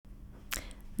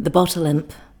The Bottle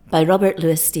Imp by Robert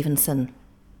Louis Stevenson.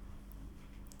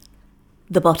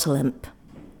 The Bottle Imp.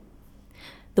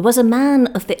 There was a man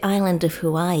of the island of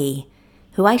Hawaii,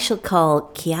 who I shall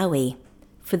call Keawe,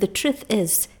 for the truth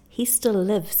is he still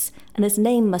lives and his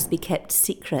name must be kept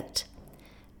secret.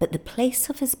 But the place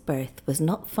of his birth was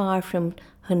not far from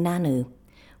Honanu,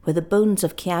 where the bones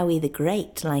of Keawe the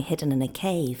Great lie hidden in a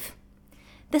cave.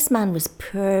 This man was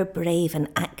poor, brave and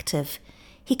active.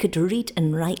 He could read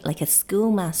and write like a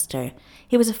schoolmaster.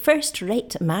 He was a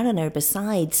first-rate mariner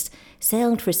besides,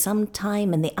 sailed for some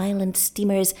time in the island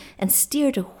steamers and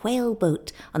steered a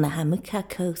whaleboat on the Hamuka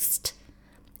coast.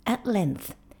 At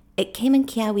length, it came in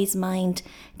Keawe's mind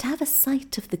to have a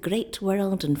sight of the great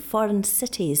world and foreign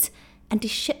cities, and he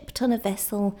shipped on a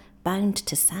vessel bound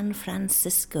to San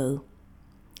Francisco.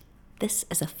 This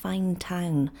is a fine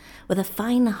town, with a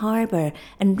fine harbour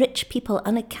and rich people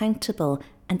unaccountable,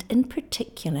 and in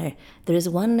particular there is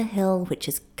one hill which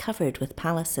is covered with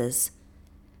palaces.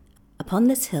 Upon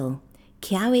this hill,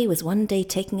 Keawe was one day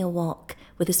taking a walk,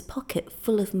 with his pocket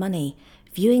full of money,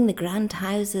 viewing the grand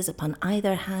houses upon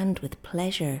either hand with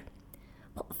pleasure.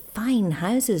 What fine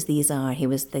houses these are, he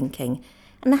was thinking,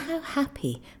 and how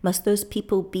happy must those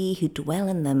people be who dwell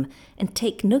in them and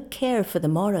take no care for the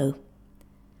morrow.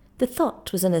 The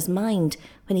thought was in his mind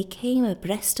when he came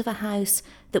abreast of a house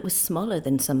that was smaller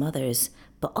than some others,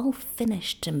 but all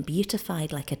finished and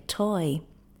beautified like a toy.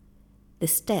 The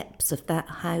steps of that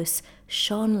house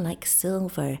shone like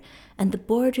silver, and the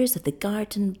borders of the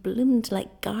garden bloomed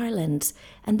like garlands,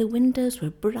 and the windows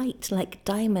were bright like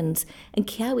diamonds, and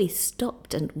Keawe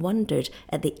stopped and wondered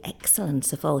at the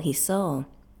excellence of all he saw.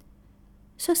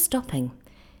 So stopping,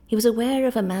 he was aware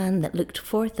of a man that looked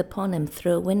forth upon him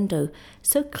through a window,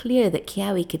 so clear that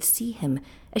Keawe could see him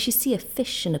as you see a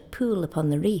fish in a pool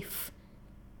upon the reef.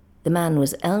 The man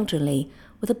was elderly,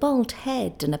 with a bald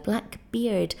head and a black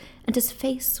beard, and his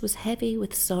face was heavy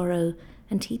with sorrow,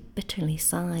 and he bitterly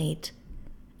sighed.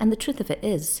 And the truth of it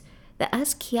is, that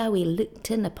as Keawe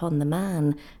looked in upon the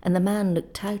man, and the man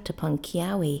looked out upon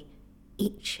Keawe,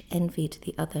 each envied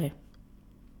the other.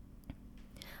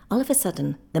 All of a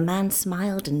sudden, the man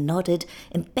smiled and nodded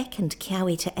and beckoned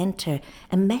Keawe to enter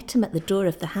and met him at the door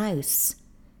of the house.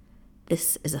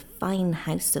 "This is a fine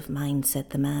house of mine," said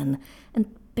the man, and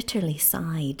bitterly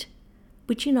sighed.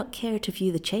 "Would you not care to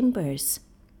view the chambers?"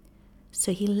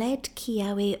 So he led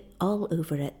Keawe all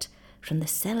over it, from the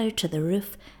cellar to the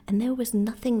roof, and there was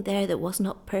nothing there that was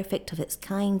not perfect of its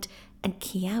kind, and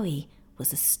Keawe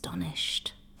was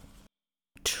astonished.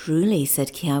 "Truly,"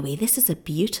 said Keawe, "this is a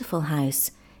beautiful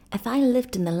house. If I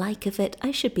lived in the like of it,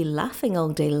 I should be laughing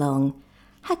all day long.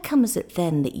 How comes it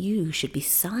then that you should be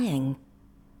sighing?"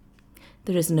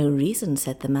 "There is no reason,"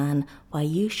 said the man, "why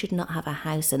you should not have a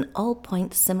house in all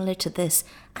points similar to this,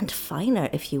 and finer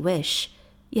if you wish.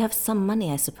 You have some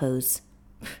money, I suppose."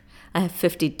 "I have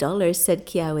 $50, said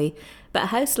Keawe, "but a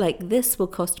house like this will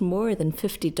cost more than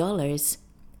 $50.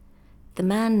 The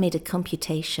man made a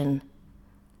computation.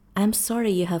 "I am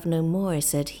sorry you have no more,"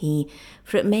 said he,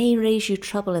 "for it may raise you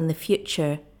trouble in the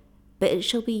future, but it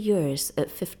shall be yours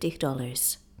at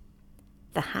 $50.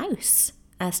 "The house?"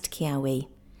 asked Keawe.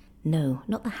 "No,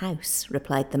 not the house,"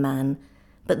 replied the man,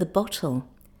 "but the bottle.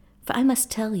 For I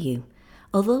must tell you,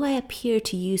 although I appear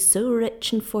to you so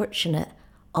rich and fortunate,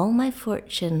 all my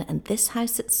fortune and this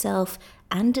house itself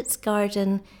and its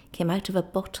garden came out of a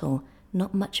bottle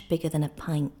not much bigger than a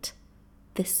pint.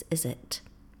 This is it."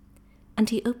 And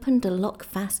he opened a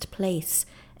lock-fast place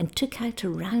and took out a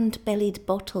round-bellied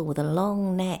bottle with a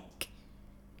long neck.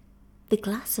 The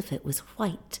glass of it was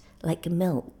white like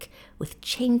milk, with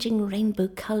changing rainbow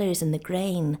colours in the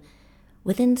grain.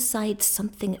 With inside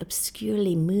something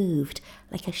obscurely moved,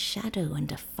 like a shadow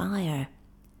and a fire.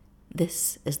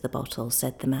 "This is the bottle,"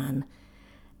 said the man.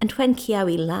 And when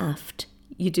Keawe laughed,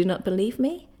 "You do not believe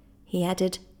me?" he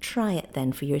added, "Try it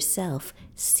then for yourself.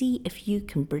 See if you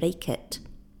can break it."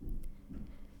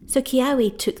 So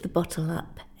Keawe took the bottle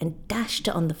up and dashed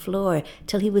it on the floor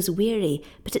till he was weary,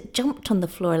 but it jumped on the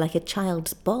floor like a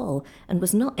child's ball and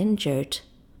was not injured.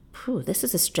 "Phew, this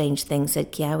is a strange thing,"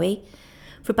 said Keawe,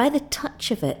 "for by the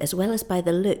touch of it as well as by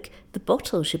the look, the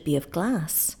bottle should be of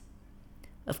glass."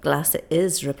 "Of glass it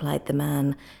is," replied the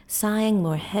man, sighing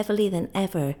more heavily than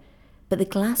ever, "but the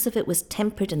glass of it was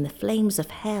tempered in the flames of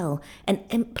hell. An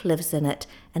imp lives in it,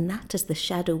 and that is the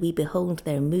shadow we behold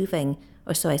there moving,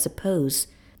 or so I suppose.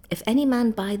 If any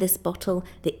man buy this bottle,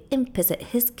 the imp is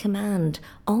at his command.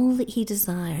 All that he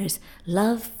desires,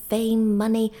 love, fame,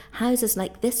 money, houses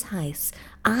like this house,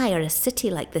 aye, or a city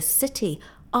like this city,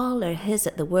 all are his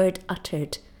at the word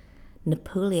uttered.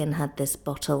 Napoleon had this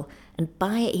bottle, and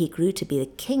by it he grew to be the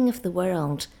king of the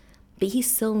world. but he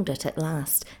sold it at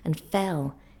last and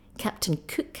fell. Captain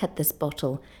Cook had this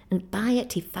bottle, and by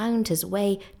it he found his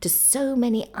way to so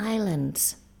many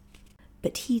islands.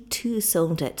 But he too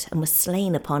sold it and was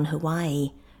slain upon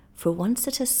Hawaii. For once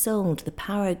it is sold, the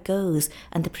power goes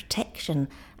and the protection,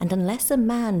 and unless a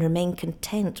man remain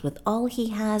content with all he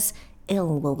has,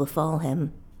 ill will befall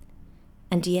him.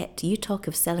 And yet you talk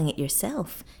of selling it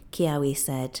yourself, Keawe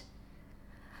said.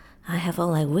 I have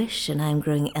all I wish, and I am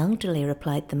growing elderly,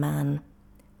 replied the man.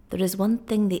 There is one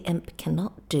thing the imp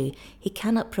cannot do. He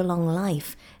cannot prolong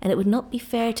life, and it would not be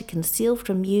fair to conceal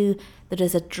from you there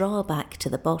is a drawback to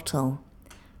the bottle.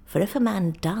 For if a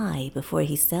man die before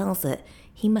he sells it,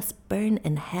 he must burn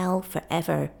in hell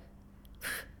forever.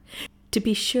 To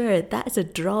be sure, that is a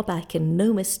drawback and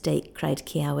no mistake, cried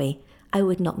Keawe. I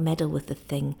would not meddle with the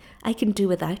thing. I can do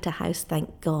without a house,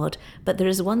 thank God, but there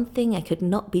is one thing I could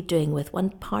not be doing with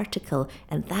one particle,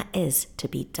 and that is to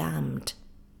be damned.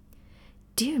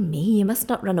 Dear me, you must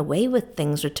not run away with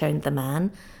things, returned the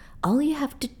man. All you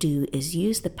have to do is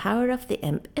use the power of the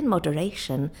imp in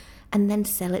moderation, and then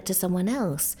sell it to someone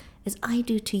else, as I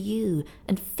do to you,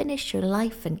 and finish your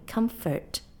life in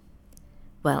comfort.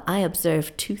 Well, I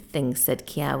observe two things, said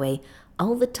Keawe.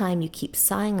 All the time you keep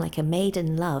sighing like a maid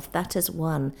in love, that is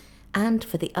one, and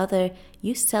for the other,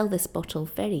 you sell this bottle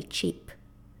very cheap.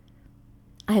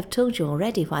 I have told you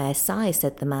already why I sigh,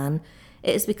 said the man.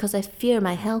 It is because I fear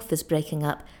my health is breaking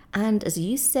up, and, as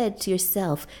you said to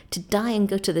yourself, to die and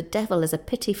go to the devil is a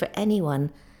pity for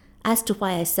anyone. As to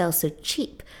why I sell so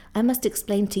cheap, I must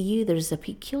explain to you there is a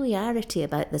peculiarity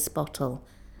about this bottle.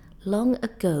 Long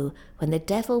ago, when the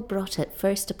devil brought it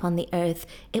first upon the earth,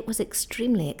 it was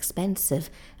extremely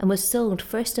expensive, and was sold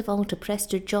first of all to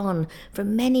Prester John for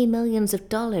many millions of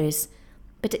dollars.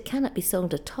 But it cannot be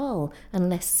sold at all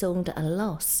unless sold at a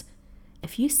loss.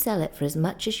 If you sell it for as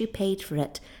much as you paid for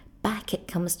it, back it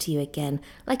comes to you again,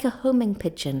 like a homing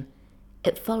pigeon.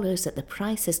 It follows that the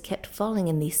price has kept falling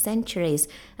in these centuries,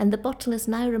 and the bottle is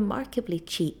now remarkably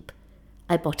cheap.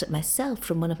 I bought it myself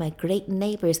from one of my great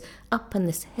neighbours up on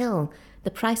this hill.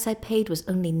 The price I paid was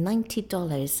only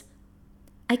 $90.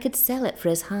 I could sell it for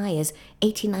as high as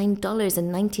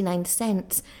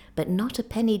 $89.99, but not a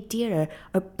penny dearer,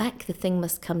 or back the thing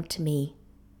must come to me.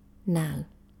 Now,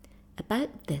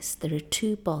 about this there are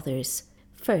two bothers.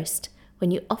 First,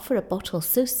 when you offer a bottle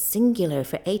so singular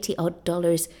for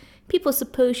 $80-odd, people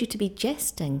suppose you to be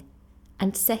jesting.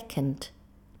 And second,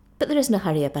 but there is no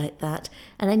hurry about that,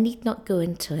 and I need not go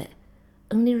into it.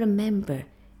 Only remember,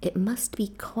 it must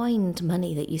be coined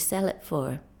money that you sell it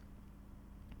for.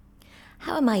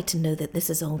 How am I to know that this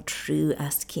is all true?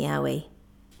 Asked Keawe.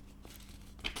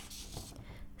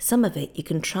 Some of it you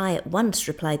can try at once,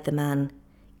 replied the man.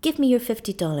 Give me your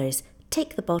 $50,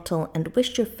 take the bottle, and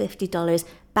wish your $50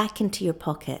 back into your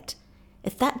pocket.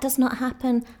 If that does not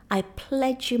happen, I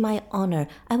pledge you my honour,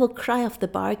 I will cry off the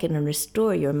bargain and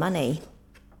restore your money.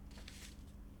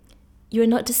 You are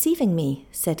not deceiving me,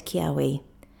 said Keawe.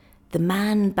 The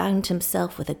man bound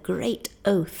himself with a great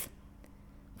oath.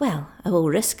 Well, I will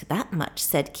risk that much,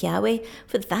 said Keawe,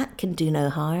 for that can do no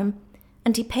harm.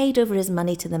 And he paid over his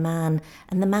money to the man,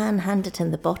 and the man handed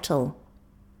him the bottle.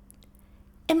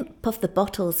 Imp of the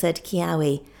bottle, said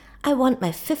Keawe, I want my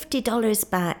 $50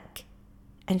 back.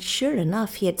 And sure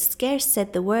enough, he had scarce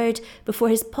said the word before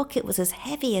his pocket was as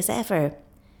heavy as ever.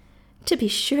 To be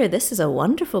sure, this is a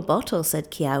wonderful bottle,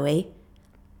 said Keawe.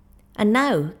 And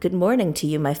now, good morning to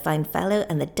you, my fine fellow,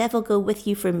 and the devil go with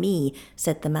you for me,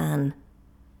 said the man.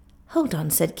 Hold on,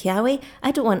 said Keawe,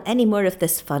 I don't want any more of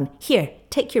this fun. Here,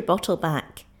 take your bottle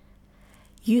back.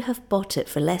 You have bought it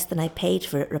for less than I paid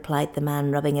for it, replied the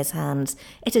man, rubbing his hands.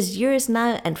 It is yours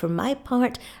now, and for my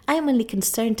part, I am only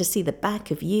concerned to see the back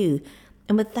of you.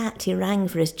 And with that he rang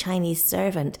for his Chinese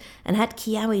servant, and had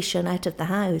Keawe shown out of the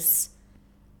house.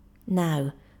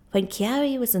 Now, when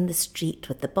Keawe was in the street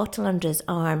with the bottle under his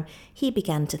arm, he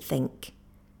began to think.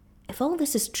 If all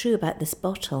this is true about this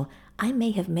bottle, I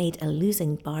may have made a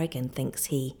losing bargain, thinks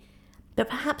he. But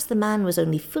perhaps the man was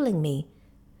only fooling me.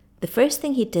 The first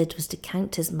thing he did was to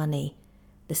count his money.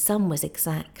 The sum was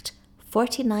exact,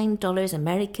 $49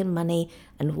 American money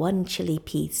and 1 Chile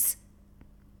piece.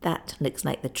 That looks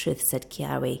like the truth, said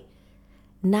Keawe.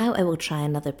 Now I will try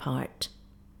another part.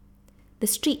 The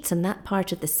streets in that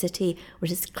part of the city were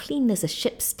as clean as a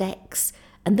ship's decks,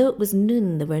 and though it was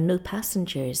noon, there were no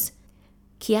passengers.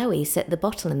 Keawe set the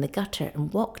bottle in the gutter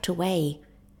and walked away.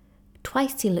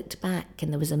 Twice he looked back,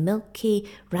 and there was a milky,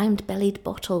 round-bellied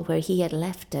bottle where he had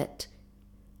left it.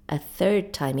 A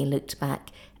third time he looked back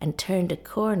and turned a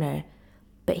corner,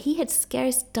 but he had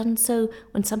scarce done so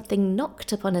when something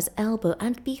knocked upon his elbow,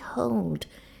 and behold,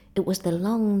 it was the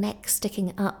long neck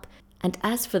sticking up, And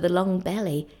as for the long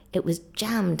belly, it was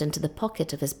jammed into the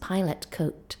pocket of his pilot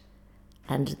coat.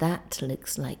 And that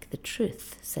looks like the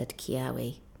truth, said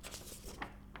Kiawe.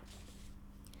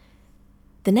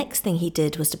 The next thing he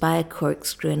did was to buy a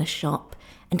corkscrew in a shop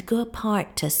and go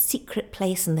apart to a secret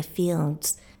place in the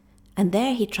fields. And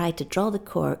there he tried to draw the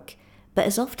cork, but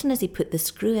as often as he put the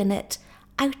screw in it,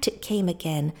 out it came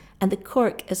again, and the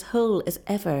cork as whole as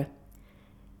ever.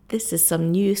 This is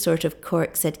some new sort of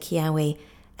cork, said Kiawe,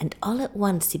 and all at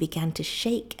once he began to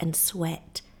shake and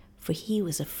sweat, for he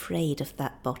was afraid of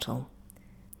that bottle.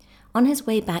 On his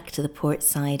way back to the port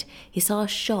side, he saw a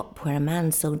shop where a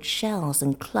man sold shells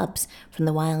and clubs from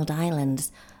the wild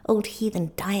islands, old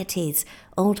heathen deities,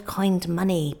 old coined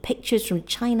money, pictures from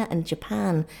China and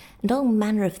Japan, and all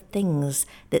manner of things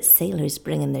that sailors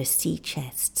bring in their sea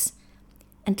chests.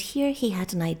 And here he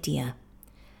had an idea.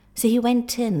 So he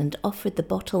went in and offered the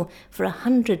bottle for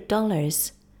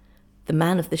 $100. The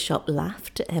man of the shop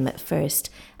laughed at him at first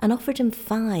and offered him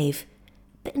 5.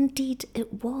 But indeed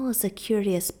it was a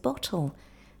curious bottle.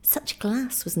 Such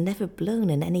glass was never blown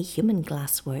in any human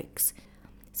glassworks.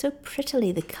 So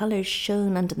prettily the colours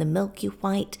shone under the milky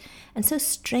white, and so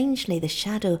strangely the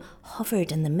shadow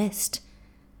hovered in the mist.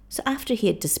 So after he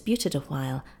had disputed a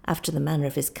while, after the manner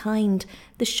of his kind,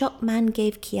 the shopman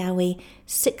gave Kiawe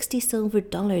 $60 silver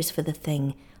for the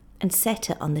thing, and set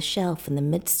it on the shelf in the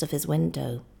midst of his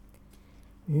window.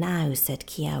 Now, said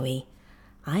Kiawe,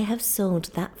 I have sold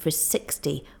that for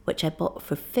 60, which I bought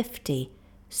for 50.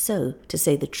 So, to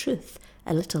say the truth,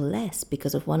 a little less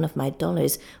because of one of my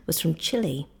dollars was from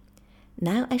Chile.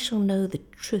 Now I shall know the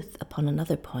truth upon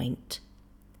another point.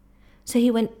 So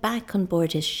he went back on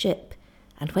board his ship,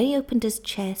 and when he opened his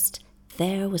chest,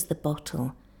 there was the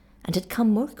bottle, and had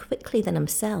come more quickly than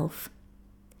himself.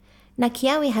 Now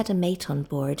Kiawe had a mate on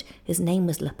board, whose name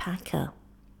was Lapaka.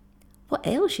 What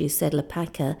ails you, said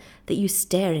Lapaka, that you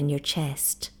stare in your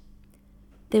chest?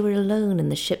 They were alone in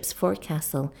the ship's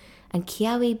forecastle, and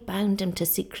Kiawe bound him to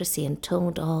secrecy and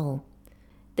told all.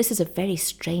 This is a very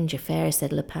strange affair,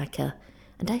 said Lapaka,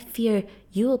 and I fear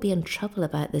you will be in trouble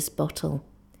about this bottle.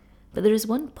 But there is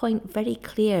one point very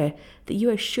clear, that you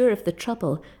are sure of the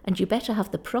trouble, and you better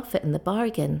have the profit in the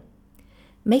bargain.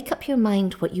 Make up your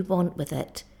mind what you want with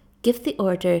it. Give the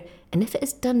order, and if it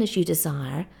is done as you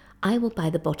desire, I will buy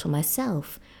the bottle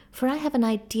myself, for I have an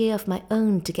idea of my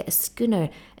own to get a schooner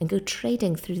and go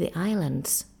trading through the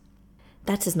islands.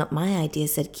 That is not my idea,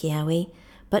 said Kiawe,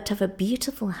 but to have a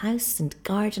beautiful house and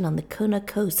garden on the Kona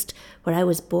coast where I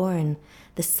was born,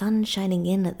 the sun shining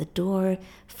in at the door,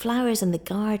 flowers in the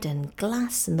garden,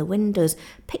 glass in the windows,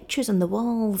 pictures on the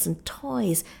walls, and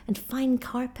toys and fine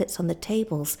carpets on the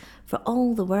tables, for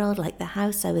all the world like the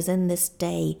house I was in this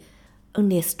day,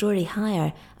 only a story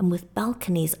higher, and with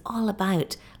balconies all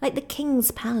about, like the king's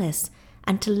palace,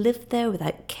 and to live there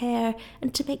without care,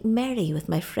 and to make merry with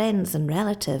my friends and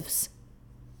relatives.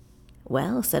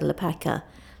 Well, said Lapaka,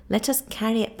 let us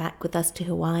carry it back with us to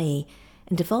Hawaii,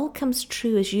 and if all comes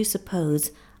true as you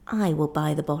suppose, I will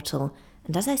buy the bottle,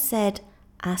 and as I said,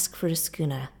 ask for a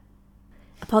schooner.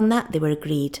 Upon that they were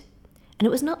agreed, and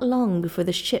it was not long before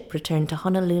the ship returned to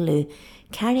Honolulu,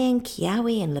 carrying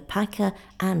Kiawe and Lapaka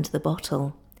and the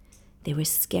bottle. They were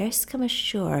scarce come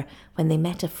ashore when they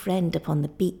met a friend upon the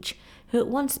beach, who at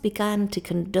once began to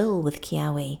condole with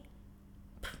Kiawe.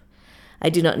 I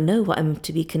do not know what I am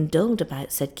to be condoled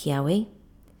about, said Kiawe.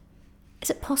 Is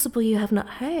it possible you have not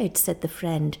heard, said the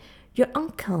friend. Your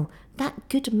uncle, that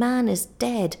good man, is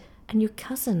dead, and your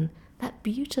cousin, that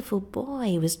beautiful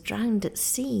boy, was drowned at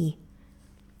sea.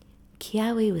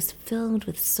 Kiawe was filled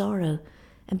with sorrow,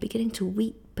 and beginning to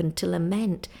weep and to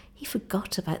lament, he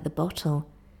forgot about the bottle.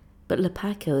 But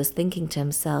Lapaka was thinking to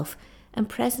himself, and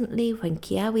presently, when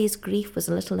Kiawe's grief was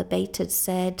a little abated,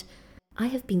 said, I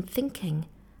have been thinking,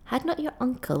 had not your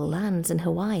uncle lands in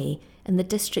Hawaii, in the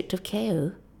district of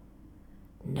Keau?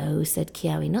 No, said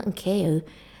Kiawe, not in Keau.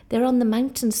 They're on the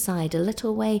mountainside a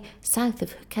little way south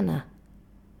of Hukana.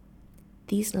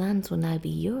 These lands will now be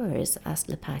yours, asked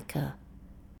Lapaka.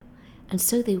 And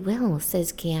so they will,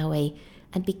 says Kiawe,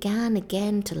 and began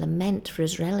again to lament for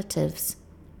his relatives.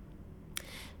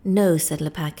 No, said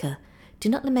Lapaka, do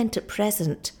not lament at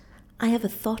present. I have a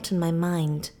thought in my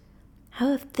mind.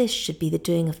 How if this should be the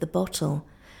doing of the bottle?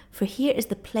 For here is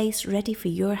the place ready for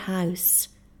your house.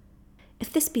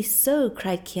 If this be so,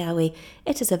 cried Kiawe,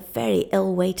 it is a very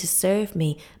ill way to serve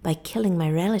me by killing my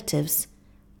relatives.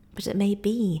 But it may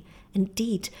be,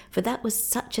 indeed, for that was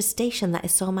such a station that I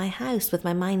saw my house with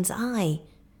my mind's eye.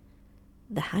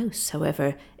 The house,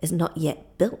 however, is not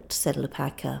yet built, said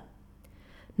Lapaka.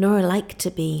 Nor like to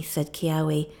be, said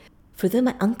Kiawe, for though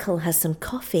my uncle has some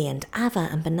coffee and ava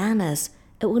and bananas,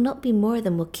 It will not be more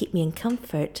than will keep me in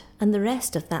comfort, and the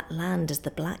rest of that land is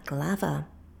the black lava."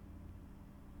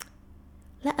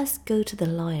 "Let us go to the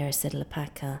lawyer," said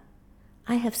Lopaka.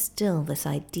 "I have still this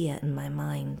idea in my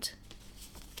mind."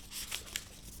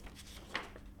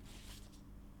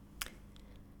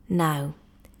 Now,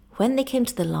 when they came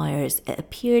to the lawyer's, it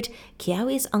appeared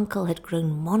Kiawe's uncle had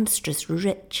grown monstrous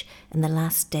rich in the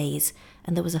last days,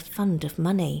 and there was a fund of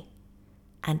money.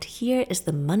 "And here is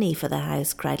the money for the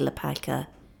house," cried Lopaka.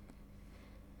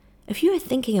 "If you are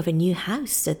thinking of a new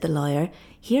house," said the lawyer,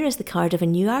 "here is the card of a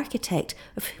new architect,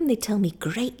 of whom they tell me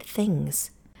great things."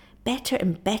 "Better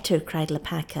and better," cried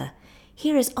Lopaka.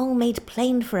 "Here is all made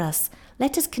plain for us.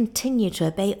 Let us continue to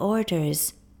obey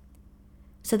orders."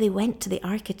 So they went to the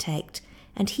architect,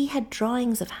 and he had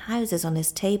drawings of houses on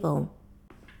his table.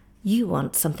 "You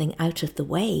want something out of the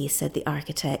way," said the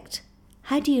architect.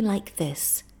 "How do you like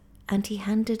this?" And he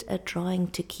handed a drawing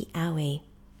to Kiawe.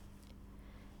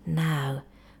 Now,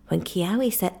 when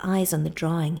Kiawe set eyes on the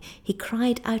drawing, he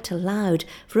cried out aloud,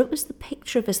 for it was the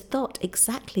picture of his thought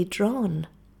exactly drawn.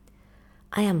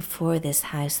 "I am for this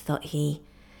house," thought he.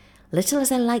 "Little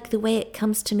as I like the way it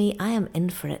comes to me, I am in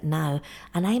for it now,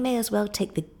 and I may as well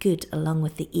take the good along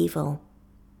with the evil."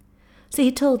 So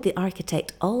he told the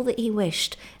architect all that he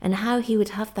wished, and how he would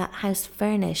have that house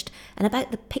furnished, and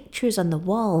about the pictures on the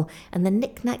wall, and the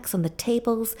knickknacks on the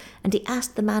tables, and he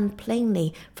asked the man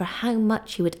plainly for how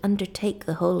much he would undertake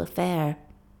the whole affair.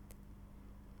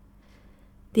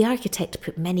 The architect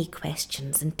put many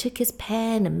questions, and took his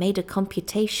pen and made a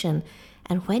computation,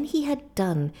 and when he had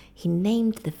done, he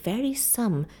named the very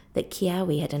sum that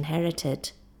Kiawe had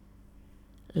inherited.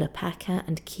 Lopaka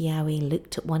and Kiawe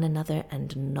looked at one another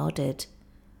and nodded.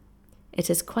 "It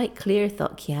is quite clear,"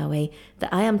 thought Kiawe,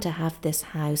 "that I am to have this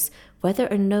house,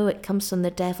 whether or no it comes from the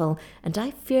devil, and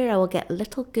I fear I will get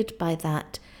little good by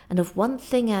that. And of one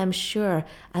thing I am sure,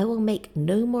 I will make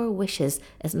no more wishes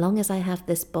as long as I have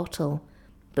this bottle.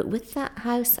 But with that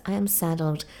house I am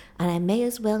saddled, and I may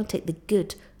as well take the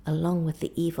good along with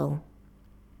the evil."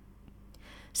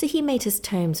 So he made his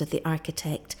terms with the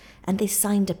architect, and they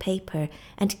signed a paper,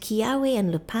 and Kiawe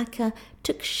and Lopaka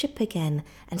took ship again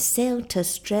and sailed to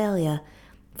Australia,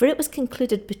 for it was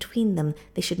concluded between them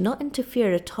they should not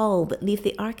interfere at all, but leave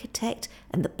the architect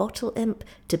and the bottle imp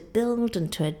to build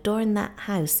and to adorn that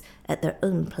house at their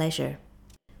own pleasure.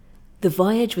 The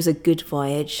voyage was a good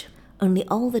voyage, only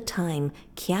all the time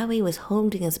Kiawe was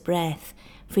holding his breath,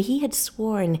 for he had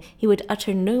sworn he would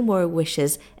utter no more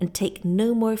wishes and take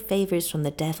no more favours from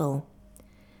the devil.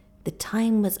 The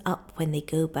time was up when they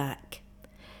go back.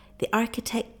 The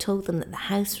architect told them that the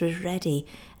house was ready,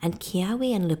 and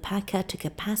Kiawe and Lopaka took a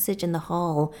passage in the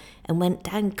hall and went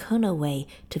down Kona way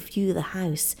to view the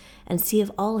house and see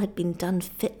if all had been done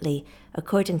fitly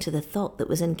according to the thought that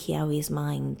was in Kiawe's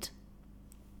mind.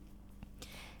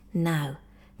 Now,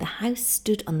 the house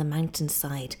stood on the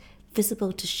mountainside,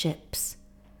 visible to ships.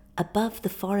 Above, the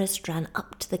forest ran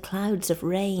up to the clouds of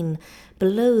rain.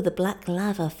 Below, the black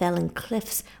lava fell in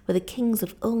cliffs where the kings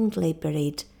of old lay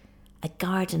buried. A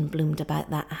garden bloomed about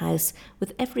that house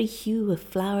with every hue of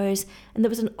flowers, and there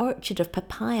was an orchard of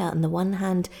papaya on the one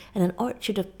hand and an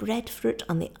orchard of breadfruit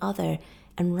on the other,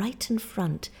 and right in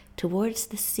front, towards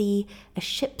the sea, a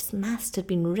ship's mast had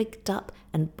been rigged up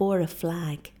and bore a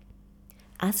flag.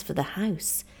 As for the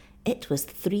house, it was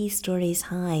 3 stories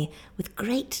high, with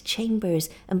great chambers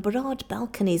and broad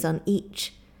balconies on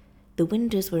each. The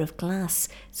windows were of glass,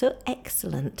 so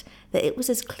excellent that it was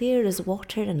as clear as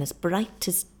water and as bright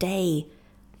as day.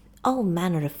 All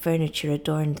manner of furniture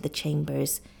adorned the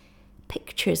chambers.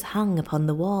 Pictures hung upon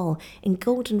the wall in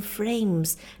golden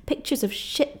frames, pictures of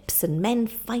ships and men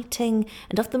fighting,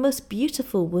 and of the most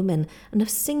beautiful women, and of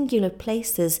singular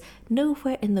places.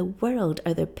 Nowhere in the world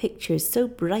are there pictures so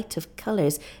bright of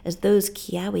colours as those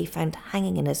Kiawe found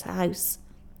hanging in his house.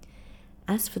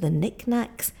 As for the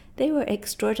knickknacks, they were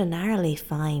extraordinarily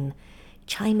fine.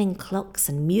 Chiming clocks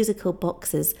and musical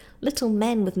boxes, little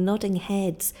men with nodding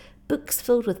heads, books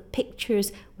filled with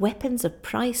pictures, weapons of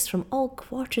price from all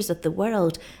quarters of the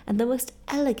world, and the most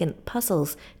elegant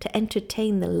puzzles to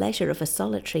entertain the leisure of a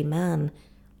solitary man.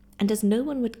 And as no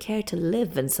one would care to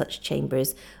live in such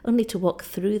chambers, only to walk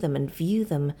through them and view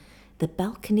them, the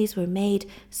balconies were made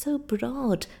so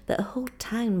broad that a whole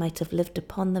town might have lived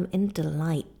upon them in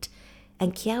delight.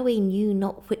 And Kiawe knew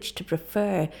not which to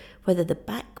prefer, whether the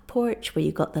back porch where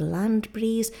you got the land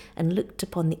breeze and looked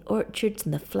upon the orchards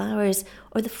and the flowers,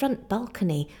 or the front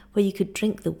balcony where you could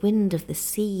drink the wind of the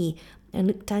sea, and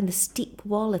look down the steep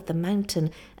wall of the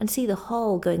mountain and see the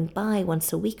haul going by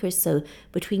once a week or so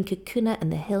between Kukuna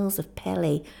and the hills of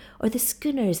Pele, or the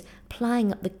schooners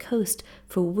plying up the coast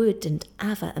for wood and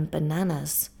ava and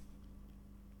bananas.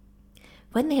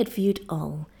 When they had viewed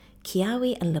all,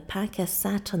 Kiawe and Lopaka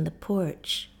sat on the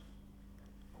porch.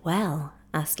 "Well,"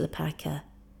 asked Lopaka,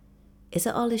 "is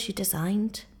it all as you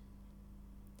designed?"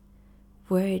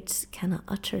 "Words cannot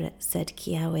utter it," said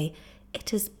Kiawe.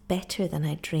 "It is better than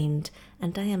I dreamed,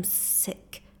 and I am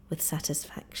sick with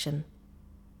satisfaction."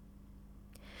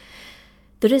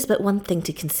 "There is but one thing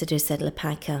to consider," said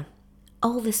Lopaka.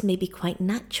 "All this may be quite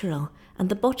natural, and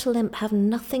the bottle imp have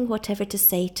nothing whatever to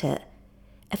say to it.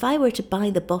 If I were to buy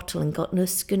the bottle and got no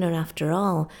schooner after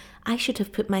all, I should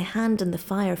have put my hand in the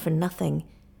fire for nothing.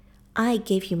 I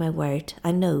gave you my word,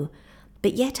 I know,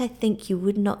 but yet I think you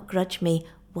would not grudge me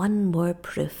one more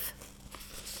proof."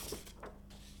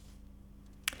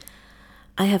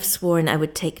 "I have sworn I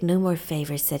would take no more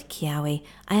favours," said Kiawe.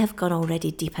 "I have gone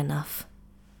already deep enough."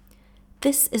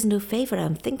 "This is no favour I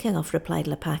am thinking of," replied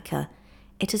Lopaka.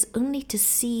 "It is only to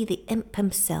see the imp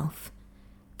himself.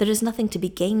 There is nothing to be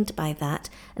gained by that,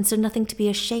 and so nothing to be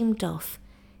ashamed of.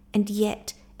 And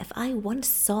yet, if I once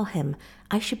saw him,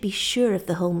 I should be sure of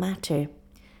the whole matter.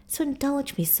 So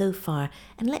indulge me so far,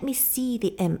 and let me see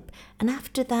the imp, and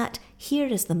after that, here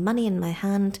is the money in my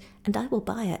hand, and I will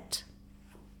buy it."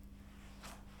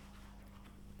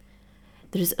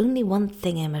 "There is only one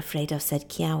thing I am afraid of," said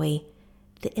Kiawe.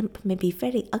 "The imp may be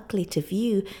very ugly to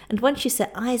view, and once you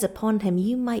set eyes upon him,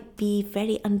 you might be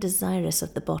very undesirous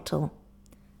of the bottle."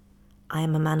 "I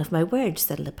am a man of my word,"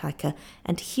 said Lopaka,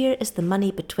 "and here is the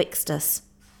money betwixt us."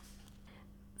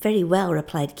 "Very well,"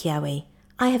 replied Kiawe.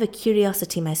 "I have a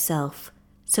curiosity myself.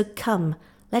 So come,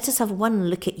 let us have one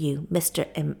look at you, Mr.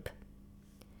 Imp."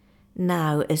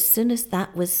 Now, as soon as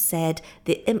that was said,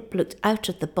 the imp looked out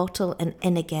of the bottle and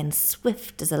in again,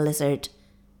 swift as a lizard.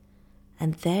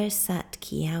 And there sat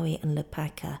Kiawe and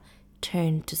Lopaka,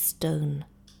 turned to stone.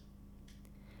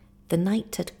 The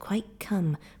night had quite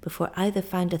come before either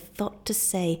found a thought to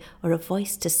say or a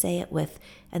voice to say it with,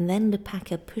 and then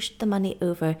Lopaka pushed the money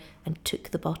over and took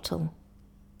the bottle.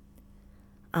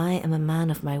 "I am a man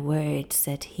of my word,"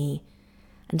 said he,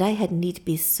 "and I had need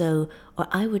be so, or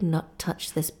I would not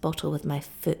touch this bottle with my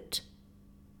foot.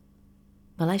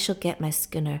 Well, I shall get my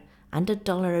schooner and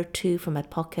 $1 or 2 from my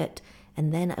pocket,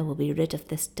 and then I will be rid of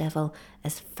this devil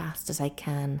as fast as I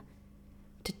can.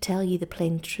 To tell you the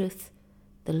plain truth,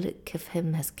 the look of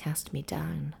him has cast me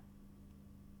down."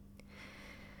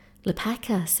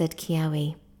 "Lopaka," said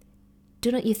Kiawe,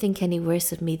 "do not you think any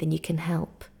worse of me than you can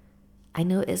help. I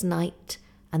know it is night,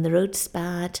 and the road's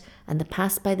bad, and the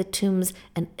pass by the tombs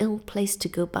an ill place to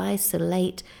go by so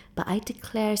late, but I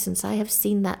declare since I have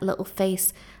seen that little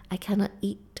face, I cannot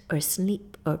eat or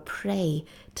sleep or pray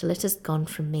till it is gone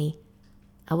from me.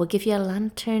 I will give you a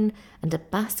lantern and a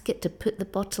basket to put the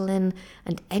bottle in,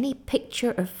 and any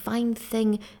picture or fine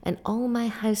thing in all my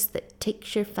house that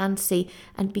takes your fancy,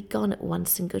 and be gone at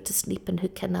once and go to sleep in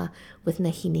Hukana with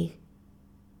Nahini."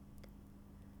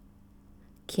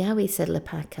 "Kiawe," said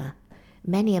Lopaka,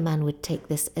 "many a man would take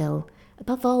this ill,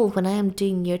 above all when I am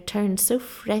doing your turn so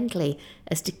friendly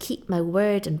as to keep my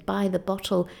word and buy the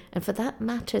bottle, and for that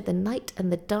matter the night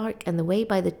and the dark and the way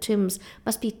by the tombs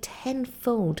must be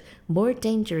tenfold more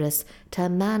dangerous to a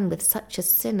man with such a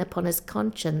sin upon his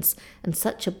conscience and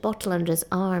such a bottle under his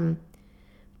arm.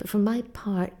 But for my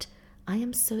part, I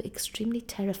am so extremely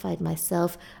terrified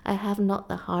myself, I have not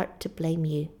the heart to blame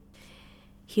you.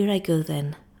 Here I go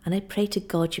then, and I pray to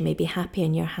God you may be happy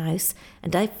in your house,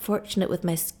 and I fortunate with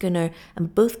my schooner,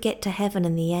 and both get to heaven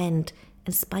in the end,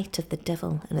 in spite of the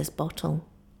devil and his bottle."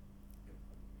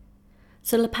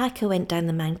 So Lopaka went down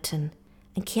the mountain,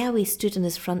 and Kiawe stood in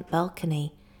his front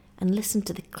balcony, and listened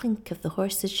to the clink of the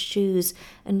horses' shoes,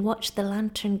 and watched the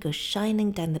lantern go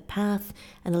shining down the path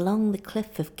and along the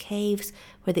cliff of caves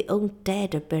where the old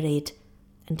dead are buried.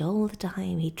 And all the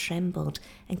time he trembled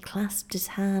and clasped his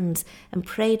hands and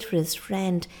prayed for his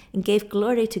friend and gave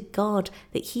glory to God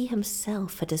that he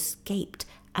himself had escaped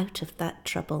out of that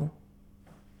trouble.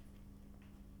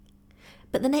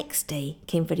 But the next day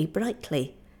came very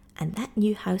brightly, and that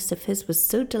new house of his was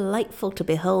so delightful to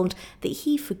behold that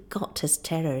he forgot his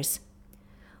terrors.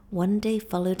 One day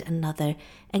followed another,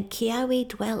 and Kiawe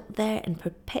dwelt there in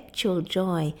perpetual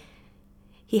joy.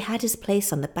 He had his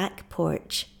place on the back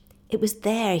porch. It was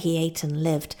there he ate and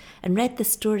lived, and read the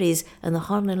stories in the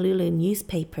Honolulu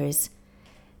newspapers.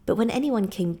 But when anyone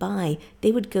came by,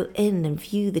 they would go in and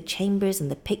view the chambers and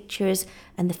the pictures,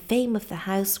 and the fame of the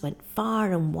house went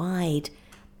far and wide.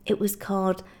 It was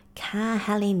called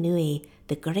Kahale Nui,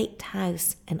 the great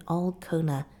house in all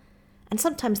Kona, and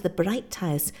sometimes the bright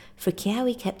house, for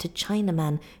Kiawe kept a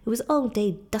Chinaman who was all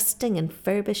day dusting and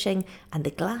furbishing, and the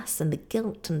glass and the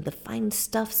gilt and the fine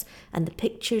stuffs and the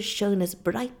pictures shone as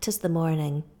bright as the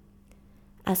morning.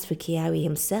 As for Kiawe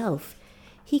himself,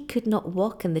 he could not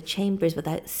walk in the chambers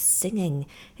without singing.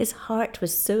 His heart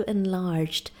was so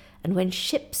enlarged, and when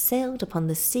ships sailed upon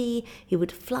the sea, he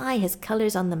would fly his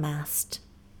colours on the mast.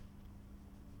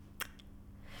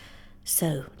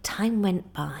 So time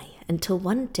went by, until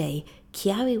one day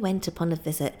Kiawe went upon a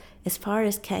visit as far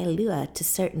as Kailua to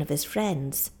certain of his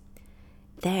friends.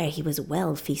 There he was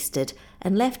well feasted,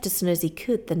 and left as soon as he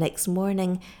could the next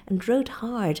morning, and rode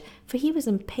hard, for he was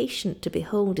impatient to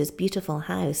behold his beautiful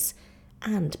house.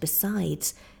 And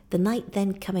besides, the night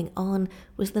then coming on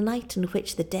was the night in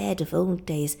which the dead of old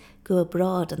days go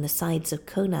abroad on the sides of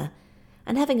Kona,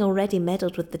 and having already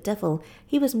meddled with the devil,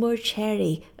 he was more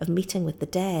chary of meeting with the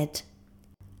dead.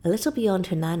 A little beyond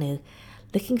Hunanu,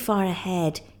 looking far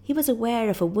ahead, he was aware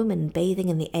of a woman bathing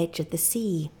in the edge of the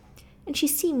sea, and she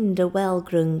seemed a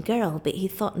well-grown girl, but he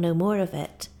thought no more of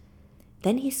it.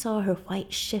 Then he saw her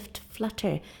white shift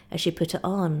flutter as she put it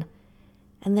on,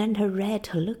 and then her red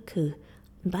huluku,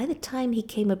 and by the time he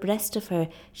came abreast of her,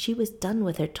 she was done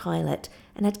with her toilet,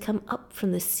 and had come up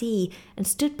from the sea, and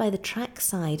stood by the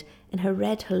trackside in her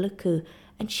red huluku,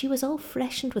 and she was all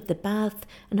freshened with the bath,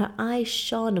 and her eyes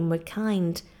shone and were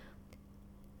kind.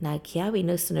 Now Kiawe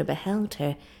no sooner beheld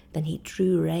her than he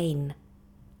drew rein.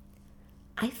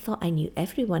 "I thought I knew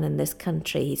everyone in this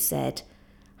country," he said.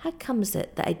 "How comes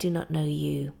it that I do not know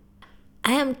you?"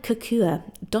 "I am Kokua,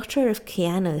 daughter of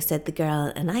Keanu," said the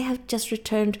girl, "and I have just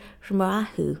returned from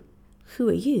Oahu. Who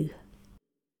are you?"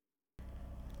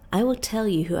 "I will tell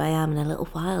you who I am in a little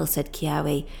while," said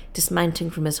Kiawe,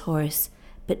 dismounting from his horse,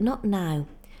 "but not now.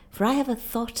 For I have a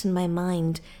thought in my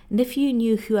mind, and if you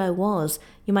knew who I was,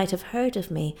 you might have heard of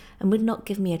me and would not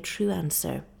give me a true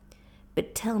answer.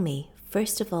 But tell me,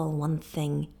 first of all, one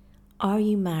thing. Are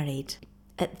you married?"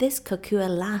 At this Kokua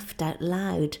laughed out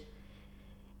loud.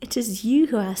 "It is you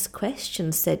who ask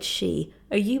questions," said she.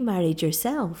 "Are you married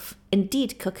yourself?"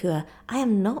 "Indeed, Kokua, I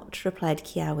am not," replied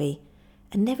Kiawe,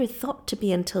 "and never thought to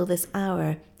be until this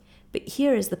hour. But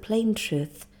here is the plain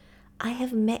truth. I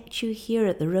have met you here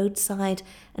at the roadside,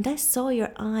 and I saw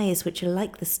your eyes, which are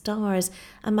like the stars,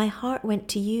 and my heart went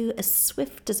to you as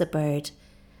swift as a bird.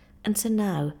 And so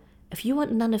now, if you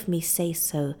want none of me, say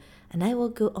so, and I will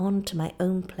go on to my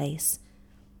own place.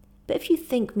 But if you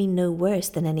think me no worse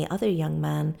than any other young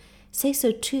man, say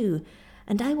so too,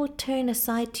 and I will turn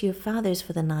aside to your father's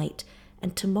for the night,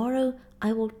 and tomorrow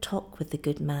I will talk with the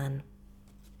good man."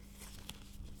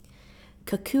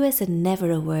 Kokua said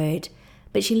never a word,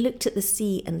 but she looked at the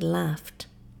sea and laughed.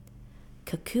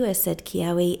 "Kokua," said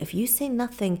Kiawe, "if you say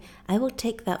nothing, I will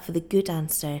take that for the good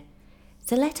answer.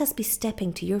 So let us be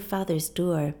stepping to your father's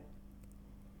door."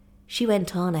 She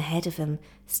went on ahead of him,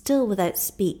 still without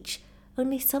speech,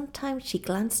 only sometimes she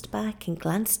glanced back and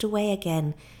glanced away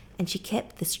again, and she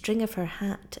kept the string of her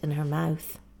hat in her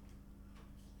mouth.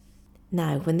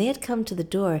 Now, when they had come to the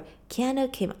door, Keanu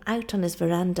came out on his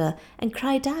veranda and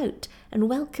cried out and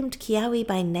welcomed Kiawe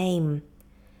by name.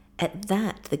 At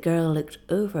that the girl looked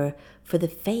over, for the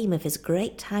fame of his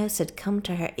great house had come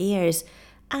to her ears,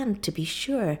 and, to be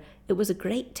sure, it was a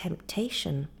great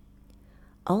temptation.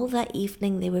 All that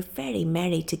evening they were very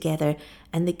merry together,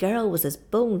 and the girl was as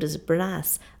bold as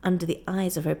brass under the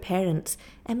eyes of her parents,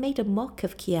 and made a mock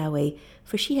of Kiawe,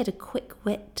 for she had a quick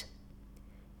wit.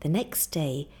 The next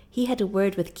day he had a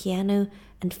word with Keanu,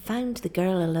 and found the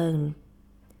girl alone.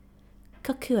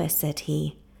 "Kokua," said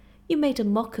he, "you made a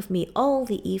mock of me all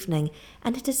the evening,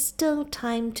 and it is still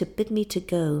time to bid me to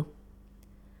go.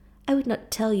 I would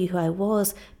not tell you who I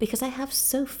was, because I have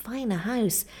so fine a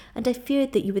house, and I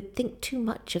feared that you would think too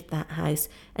much of that house,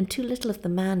 and too little of the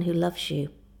man who loves you.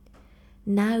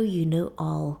 Now you know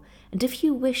all, and if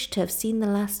you wish to have seen the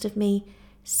last of me,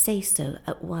 say so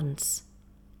at once."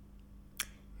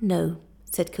 "No,"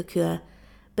 said Kokua,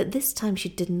 but this time she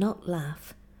did not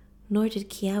laugh, nor did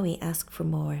Kiawe ask for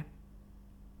more.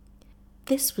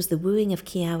 This was the wooing of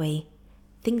Kiawe.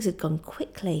 Things had gone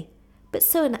quickly, but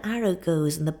so an arrow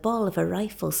goes and the ball of a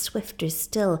rifle swifter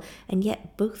still, and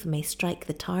yet both may strike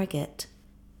the target.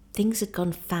 Things had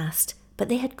gone fast, but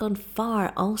they had gone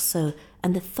far also,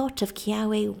 and the thought of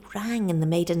Kiawe rang in the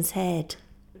maiden's head.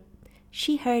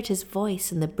 She heard his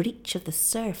voice in the breach of the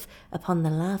surf upon the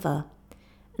lava,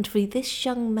 and for this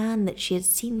young man that she had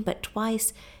seen but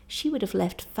twice, she would have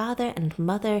left father and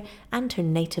mother and her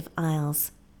native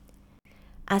isles.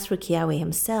 As for Kiawe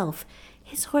himself,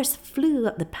 His horse flew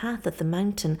up the path of the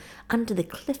mountain, under the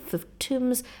cliff of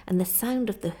tombs, and the sound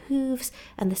of the hooves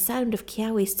and the sound of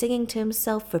Kiawe singing to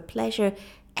himself for pleasure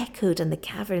echoed in the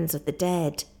caverns of the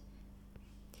dead.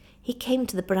 He came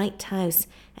to the bright house,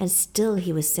 and still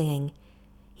he was singing.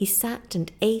 He sat and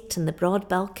ate in the broad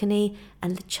balcony,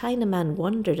 and the Chinaman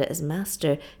wondered at his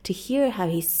master to hear how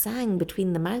he sang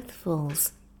between the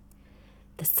mouthfuls.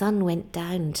 The sun went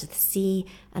down to the sea,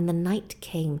 and the night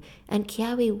came, and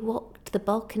Kiawe walked the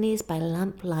balconies by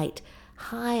lamplight,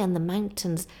 high on the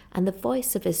mountains, and the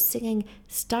voice of his singing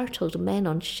startled men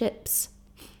on ships.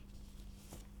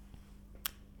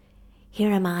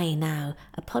 Here am I now,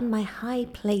 upon my high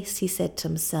place, he said to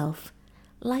himself.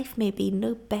 Life may be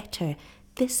no better.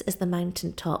 This is the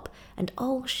mountain top, and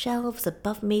all shelves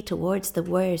above me towards the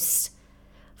worst.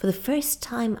 For the first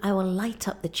time I will light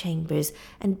up the chambers,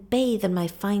 and bathe in my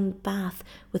fine bath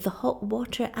with the hot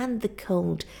water and the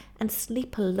cold, and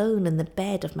sleep alone in the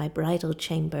bed of my bridal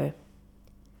chamber.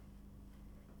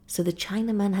 So the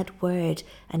Chinaman had word,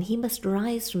 and he must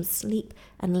rise from sleep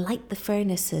and light the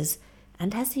furnaces.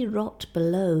 And as he wrought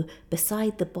below,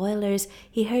 beside the boilers,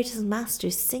 he heard his master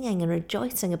singing and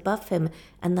rejoicing above him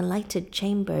in the lighted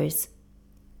chambers.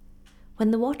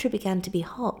 When the water began to be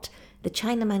hot, the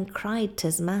Chinaman cried to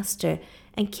his master,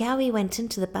 and Kiawe went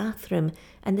into the bathroom,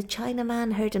 and the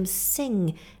Chinaman heard him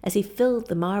sing as he filled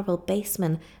the marble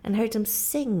basin, and heard him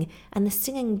sing, and the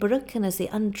singing broke as he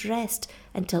undressed,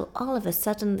 until all of a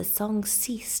sudden the song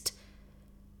ceased.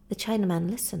 The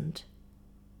Chinaman listened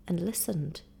and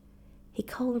listened. He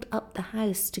called up the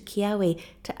house to Kiawe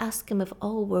to ask him if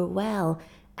all were well,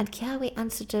 and Kiawe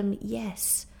answered him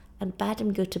yes, and bade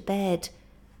him go to bed.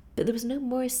 But there was no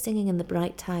more singing in the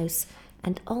bright house,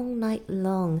 and all night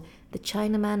long the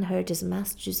Chinaman heard his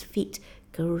master's feet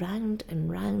go round and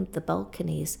round the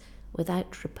balconies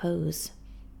without repose.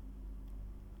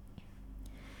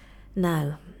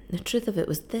 Now, the truth of it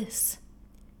was this.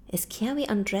 As Kiawe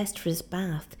undressed for his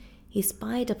bath, he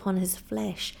spied upon his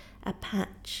flesh a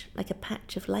patch, like a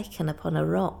patch of lichen upon a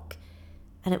rock,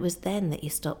 and it was then that he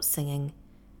stopped singing,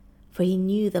 for he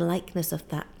knew the likeness of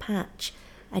that patch,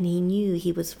 and he knew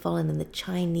he was fallen in the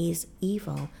Chinese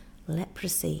evil,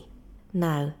 leprosy.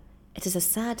 Now, it is a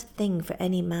sad thing for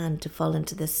any man to fall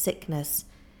into this sickness,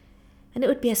 and it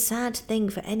would be a sad thing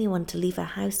for anyone to leave a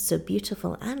house so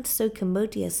beautiful and so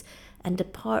commodious and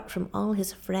depart from all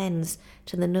his friends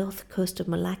to the north coast of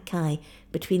Molokai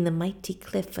between the mighty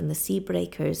cliff and the sea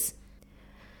breakers.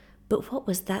 But what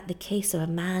was that the case of a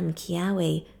man,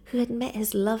 Kiawe, who had met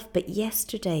his love but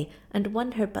yesterday and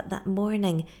won her but that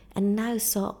morning, and now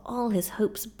saw all his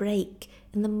hopes break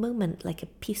in the moment like a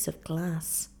piece of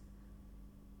glass?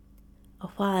 A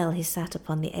while he sat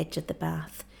upon the edge of the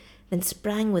bath, then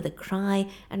sprang with a cry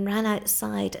and ran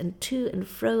outside and to and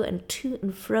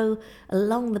fro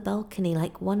along the balcony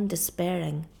like one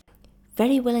despairing.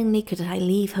 Very willingly could I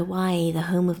leave Hawaii, the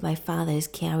home of my fathers,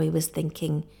 Kiawe was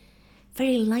thinking.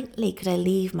 Very lightly could I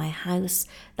leave my house,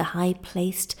 the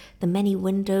high-placed, the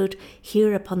many-windowed,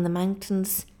 here upon the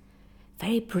mountains.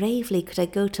 Very bravely could I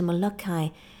go to Molokai,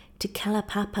 to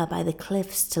Kalapapa by the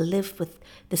cliffs, to live with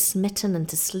the smitten and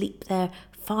to sleep there,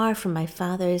 far from my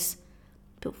fathers.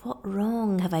 But what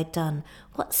wrong have I done?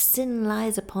 What sin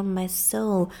lies upon my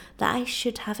soul, that I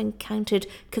should have encountered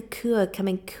Kukua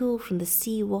coming cool from the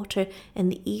sea water in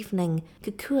the evening,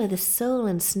 Kukua the soul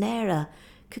ensnarer,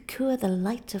 Kukua the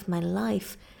light of my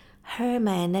life? Her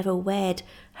may I never wed,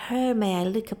 her may I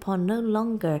look upon no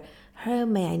longer, her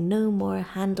may I no more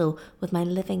handle with my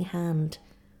living hand.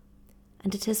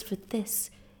 And it is for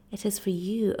this, it is for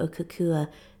you, O Kukua,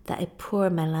 that I pour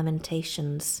my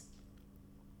lamentations.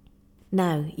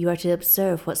 Now you are to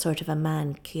observe what sort of a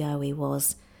man Kiawe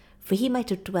was, for he might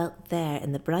have dwelt there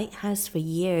in the bright house for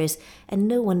years, and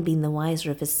no one been the wiser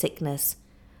of his sickness.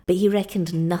 But he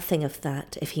reckoned nothing of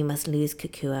that if he must lose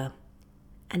Kukua.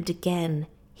 And again,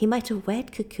 he might have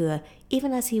wed Kukua,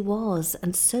 even as he was,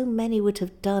 and so many would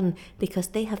have done, because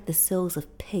they have the souls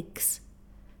of pigs.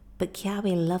 But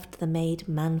Kiawe loved the maid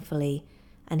manfully,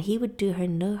 and he would do her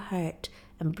no hurt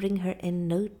and bring her in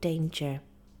no danger.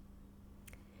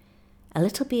 A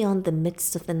little beyond the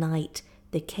midst of the night,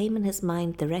 there came in his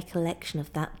mind the recollection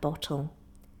of that bottle.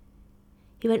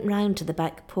 He went round to the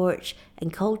back porch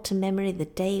and called to memory the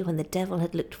day when the devil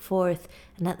had looked forth,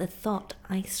 and at the thought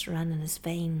ice ran in his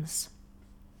veins.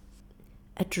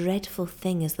 A dreadful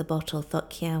thing is the bottle, thought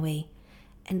Kiawe,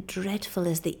 and dreadful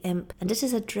is the imp, and it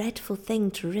is a dreadful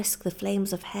thing to risk the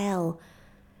flames of hell.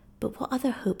 But what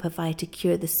other hope have I to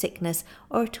cure the sickness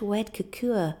or to wed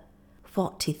Kukua?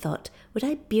 What, he thought, would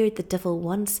I beard the devil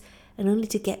once, and only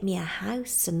to get me a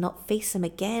house and not face him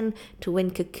again to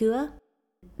win Kukua?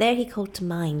 There he called to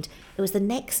mind it was the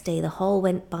next day the Hall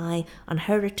went by on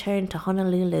her return to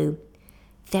Honolulu.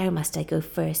 There must I go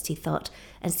first, he thought,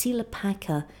 and see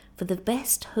Lopaka, for the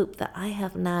best hope that I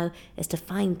have now is to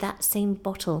find that same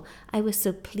bottle I was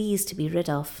so pleased to be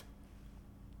rid of.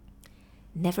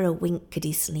 Never a wink could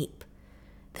he sleep.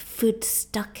 The food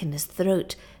stuck in his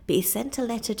throat, but he sent a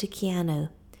letter to Keanu,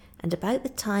 and about the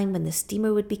time when the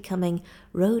steamer would be coming,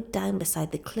 rode down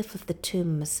beside the cliff of the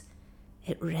tombs.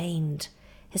 It rained.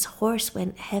 His horse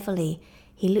went heavily.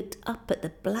 He looked up at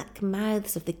the black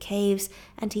mouths of the caves,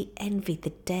 and he envied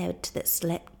the dead that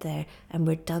slept there and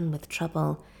were done with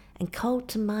trouble, and called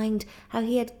to mind how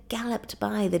he had galloped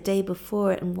by the day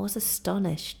before and was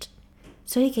astonished.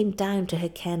 So he came down to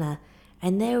Hekena,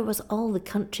 and there was all the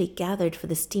country gathered for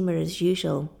the steamer as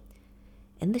usual.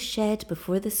 In the shed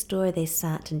before the store they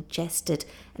sat and jested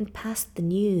and passed the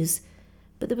news,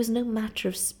 but there was no matter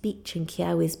of speech in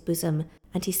Keawe's bosom,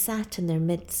 and he sat in their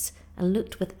midst and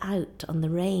looked without on the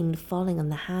rain falling on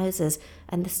the houses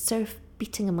and the surf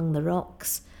beating among the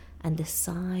rocks, and the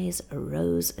sighs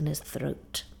arose in his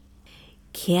throat.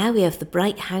 Keawe of the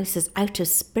bright house is out of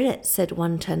spirits, said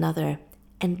one to another.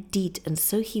 Indeed, and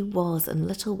so he was, and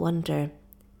little wonder.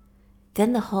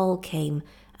 Then the Hall came,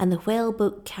 and the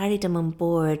whaleboat carried him on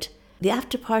board. The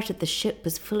after part of the ship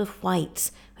was full of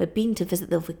whites who had been to visit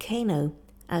the volcano,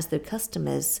 as their custom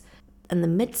is, and the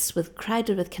midst was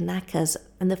crowded with Kanakas,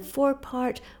 and the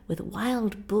forepart with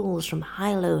wild bulls from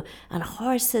Hilo and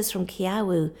horses from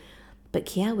Keawe. But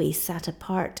Keawe sat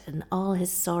apart in all his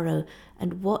sorrow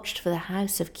and watched for the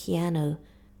house of Keanu.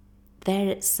 There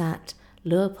it sat,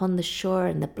 low upon the shore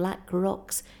in the black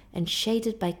rocks and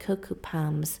shaded by cocoa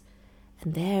palms.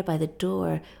 And there by the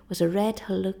door was a red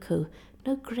holoko,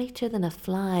 no greater than a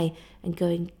fly, and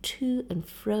going to and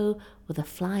fro with a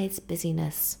fly's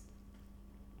busyness.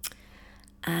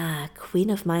 Ah, queen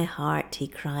of my heart, he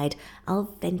cried,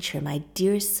 I'll venture my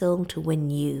dear soul to win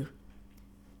you.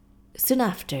 Soon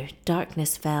after,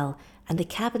 darkness fell, and the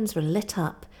cabins were lit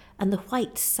up, and the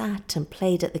whites sat and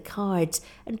played at the cards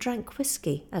and drank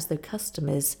whisky, as their custom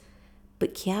is.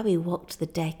 But Keawe walked the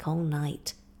deck all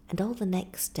night, and all the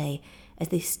next day, as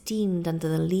they steamed under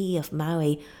the lee of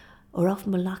Maui or of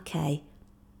Molokai.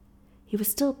 He was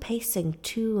still pacing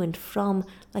to and from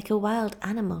like a wild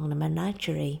animal in a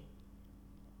menagerie.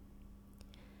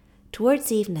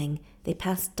 Towards evening, they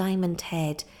passed Diamond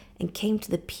Head and came to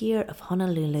the pier of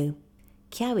Honolulu.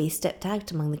 Keawe stepped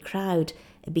out among the crowd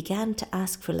and began to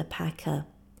ask for Lopaka.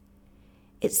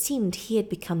 It seemed he had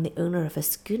become the owner of a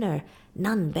schooner,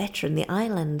 none better in the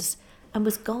islands, and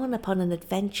was gone upon an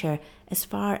adventure as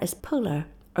far as Polar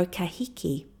or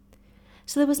Kahiki.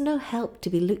 So there was no help to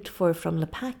be looked for from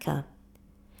Lopaka.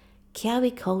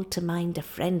 Keawe called to mind a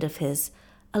friend of his,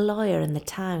 a lawyer in the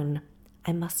town,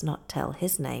 I must not tell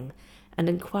his name, and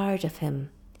inquired of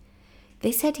him.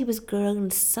 They said he was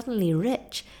grown suddenly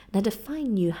rich and had a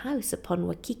fine new house upon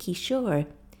Waikiki shore,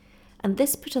 and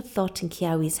this put a thought in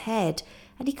Keawe's head,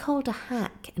 and he called a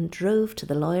hack and drove to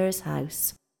the lawyer's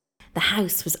house. The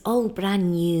house was all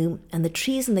brand new, and the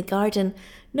trees in the garden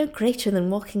no greater than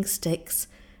walking sticks,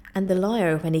 and the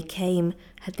lawyer, when he came,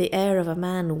 had the air of a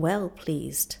man well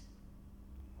pleased.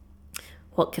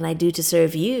 What can I do to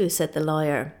serve you? Said the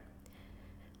lawyer.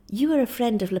 You are a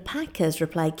friend of Lopaka's,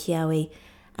 replied Keawe,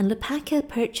 and Lopaka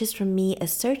purchased from me a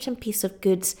certain piece of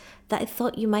goods that I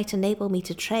thought you might enable me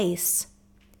to trace.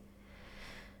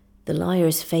 The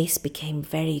lawyer's face became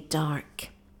very dark.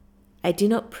 I do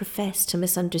not profess to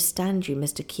misunderstand you,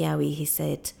 Mr. Keawe, he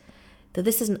said, though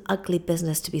this is an ugly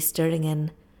business to be stirring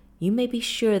in. You may be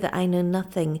sure that I know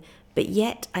nothing, but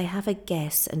yet I have a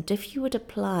guess, and if you would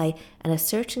apply in a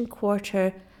certain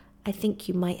quarter, I think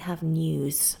you might have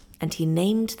news. And he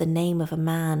named the name of a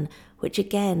man, which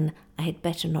again I had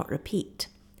better not repeat.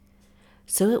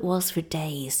 So it was for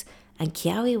days, and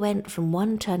Keawe went from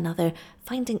one to another,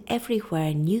 finding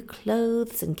everywhere new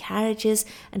clothes and carriages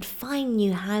and fine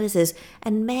new houses,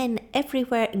 and men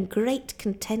everywhere in great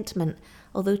contentment,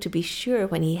 although to be sure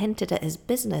when he hinted at his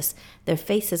business, their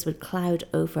faces would cloud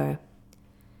over.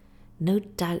 No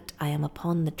doubt I am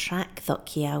upon the track, thought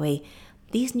Keawe.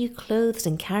 These new clothes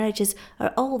and carriages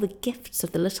are all the gifts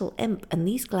of the little imp, and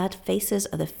these glad faces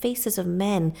are the faces of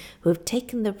men who have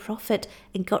taken their profit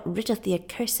and got rid of the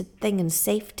accursed thing in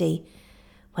safety.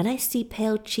 When I see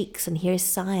pale cheeks and hear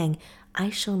sighing, I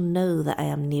shall know that I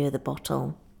am near the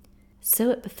bottle. So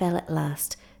it befell at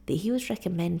last that he was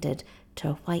recommended to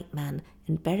a white man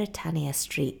in Beretania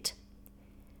Street.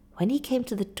 When he came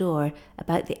to the door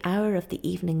about the hour of the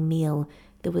evening meal,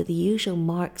 There were the usual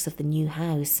marks of the new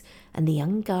house, and the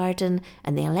young garden,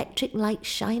 and the electric light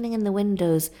shining in the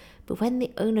windows, but when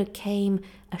the owner came,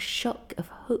 a shock of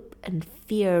hope and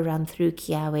fear ran through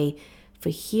Kiawe, for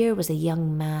here was a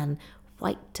young man,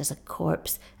 white as a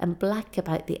corpse, and black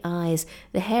about the eyes,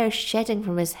 the hair shedding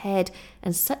from his head,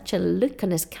 and such a look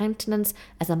on his countenance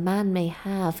as a man may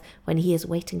have when he is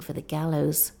waiting for the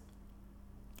gallows.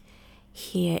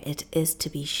 Here it is, to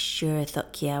be sure,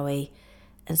 thought Kiawe,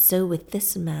 and so with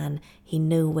this man he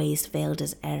no ways failed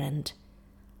his errand.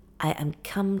 I am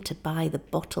come to buy the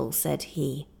bottle, said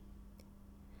he.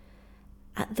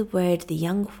 At the word, the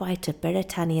young white of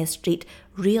Beretania Street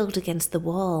reeled against the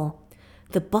wall.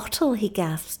 The bottle, he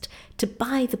gasped, to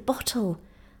buy the bottle.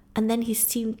 And then he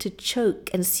seemed to choke,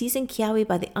 and seizing Kiawe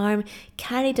by the arm,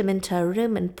 carried him into a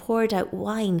room and poured out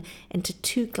wine into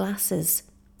 2 glasses.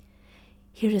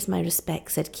 Here is my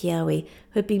respect, said Kiawe,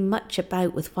 who had been much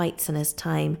about with whites in his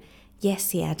time.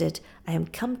 Yes, he added, I am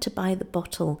come to buy the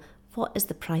bottle. What is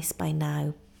the price by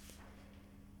now?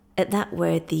 At that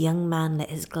word, the young man let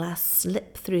his glass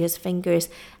slip through his fingers,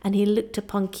 and he looked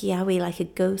upon Kiawe like a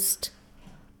ghost.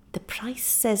 The price,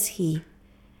 says he.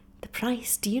 The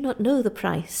price? Do you not know the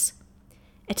price?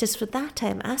 It is for that I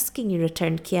am asking you,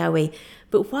 returned Kiawe.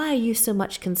 But why are you so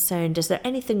much concerned? Is there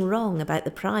anything wrong about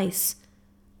the price?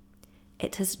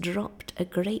 It has dropped a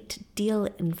great deal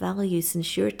in value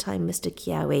since your time, Mr.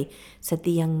 Kiawe, said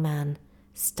the young man,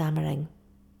 stammering.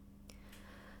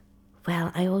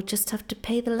 Well, I will just have to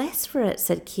pay the less for it,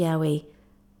 said Kiawe.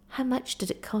 How much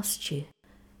did it cost you?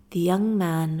 The young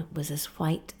man was as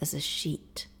white as a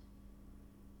sheet.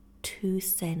 2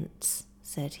 cents,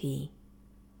 said he.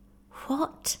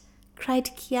 What?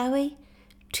 Cried Kiawe.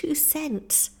 2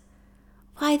 cents?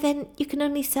 Why, then you can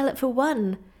only sell it for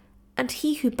 1, and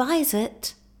he who buys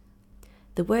it...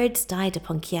 The words died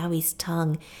upon Kiawe's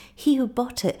tongue. He who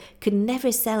bought it could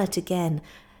never sell it again.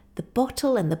 The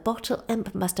bottle and the bottle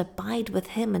imp must abide with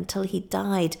him until he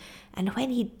died, and when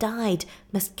he died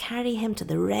must carry him to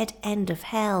the red end of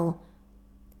hell.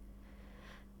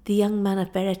 The young man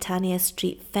of Beretania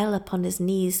Street fell upon his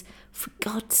knees. For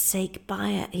God's sake, buy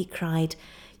it, he cried.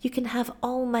 You can have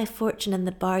all my fortune in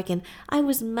the bargain. I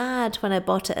was mad when I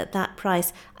bought it at that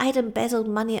price. I'd embezzled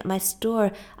money at my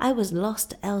store. I was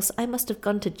lost, else I must have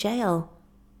gone to jail.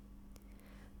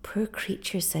 Poor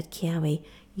creature, said Kiawe.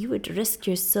 You would risk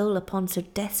your soul upon so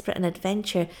desperate an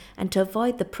adventure, and to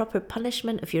avoid the proper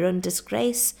punishment of your own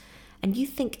disgrace, and you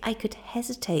think I could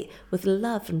hesitate with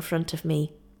love in front of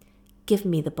me? Give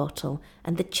me the bottle,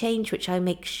 and the change which I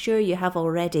make sure you have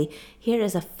already. Here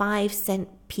is a 5-cent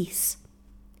piece.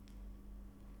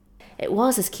 It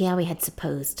was as Kiawe had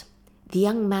supposed. The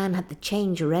young man had the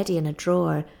change ready in a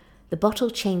drawer. The bottle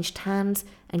changed hands,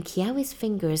 and Kiawe's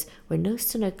fingers were no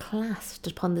sooner clasped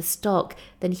upon the stock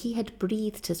than he had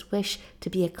breathed his wish to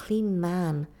be a clean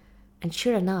man. And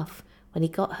sure enough, when he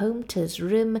got home to his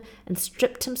room and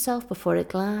stripped himself before a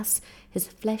glass, his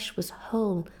flesh was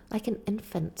whole like an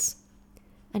infant's.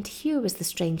 And here was the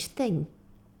strange thing.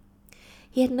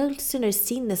 He had no sooner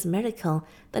seen this miracle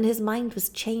than his mind was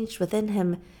changed within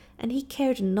him, and he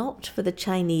cared not for the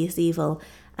Chinese evil,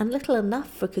 and little enough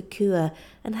for Kukua,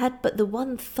 and had but the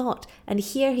one thought, and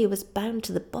here he was bound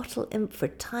to the bottle imp for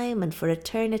time and for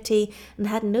eternity, and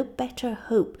had no better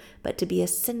hope but to be a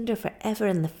cinder for ever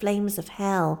in the flames of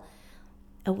hell.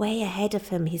 Away ahead of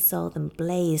him he saw them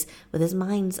blaze with his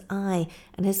mind's eye,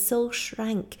 and his soul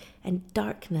shrank, and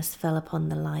darkness fell upon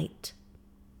the light.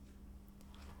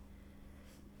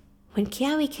 When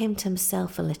Kiawe came to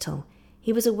himself a little,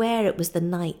 he was aware it was the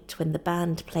night when the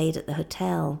band played at the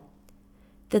hotel.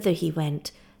 Thither he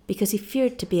went, because he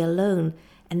feared to be alone,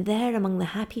 and there among the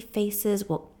happy faces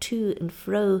walked to and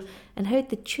fro, and heard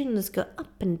the tunes go up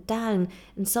and down,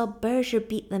 and saw Berger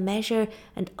beat the measure,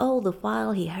 and all the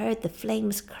while he heard the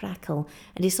flames crackle,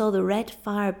 and he saw the red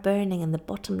fire burning in the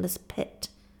bottomless pit.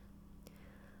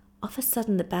 Of a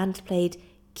sudden the band played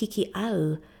Kiki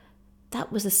Au.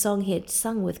 That was the song he had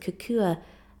sung with Kukua,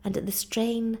 and at the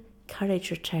strain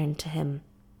courage returned to him.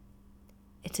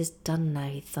 It is done now,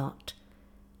 he thought,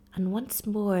 and once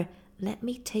more let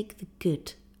me take the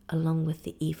good along with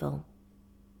the evil.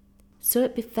 So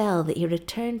it befell that he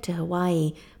returned to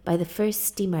Hawaii by the first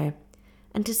steamer,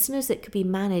 and as soon as it could be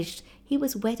managed, he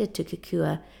was wedded to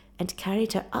Kukua and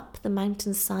carried her up the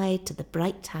mountain side to the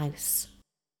bright house.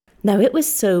 Now it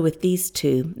was so with these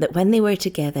two that when they were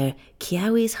together,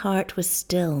 Kiawe's heart was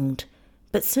stilled,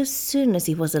 but so soon as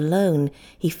he was alone,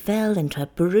 he fell into a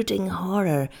brooding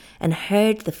horror and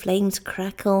heard the flames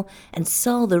crackle and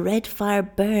saw the red fire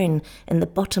burn in the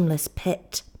bottomless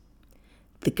pit.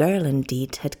 The girl,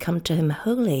 indeed, had come to him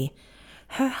wholly.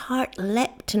 Her heart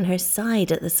leapt in her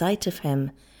side at the sight of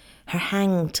him. Her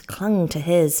hand clung to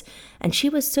his, and she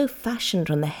was so fashioned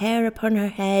from the hair upon her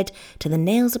head to the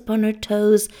nails upon her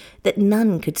toes that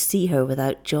none could see her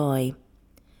without joy.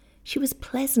 She was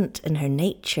pleasant in her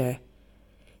nature.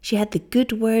 She had the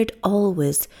good word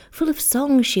always, full of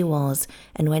song she was,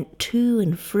 and went to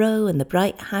and fro in the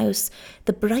bright house,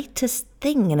 the brightest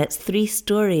thing in its 3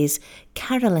 stories,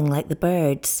 carolling like the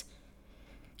birds.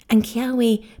 And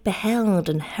Kiawe beheld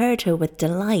and heard her with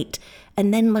delight,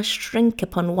 and then must shrink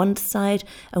upon one side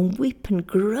and weep and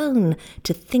groan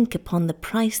to think upon the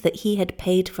price that he had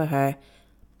paid for her.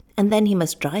 And then he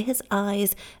must dry his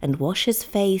eyes and wash his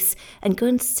face and go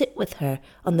and sit with her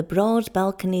on the broad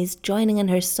balconies, joining in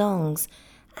her songs,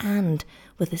 and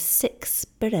with a sick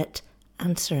spirit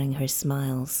answering her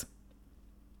smiles.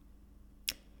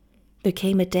 There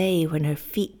came a day when her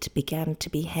feet began to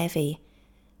be heavy,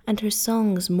 and her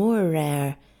songs more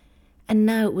rare, and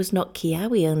now it was not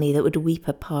Kiawe only that would weep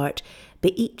apart,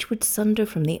 but each would sunder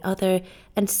from the other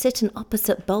and sit in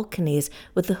opposite balconies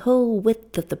with the whole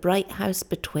width of the bright house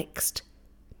betwixt.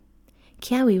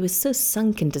 Kiawe was so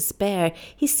sunk in despair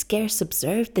he scarce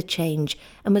observed the change,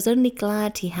 and was only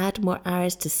glad he had more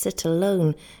hours to sit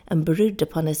alone and brood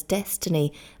upon his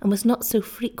destiny, and was not so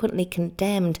frequently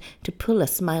condemned to pull a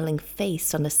smiling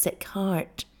face on a sick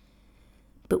heart.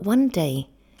 But one day,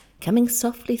 coming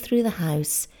softly through the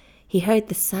house, he heard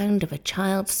the sound of a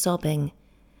child sobbing,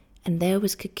 and there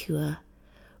was Kukua,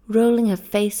 rolling her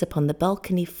face upon the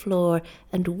balcony floor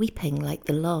and weeping like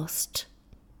the lost.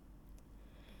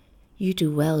 "You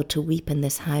do well to weep in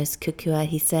this house, Kukua,"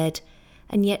 he said,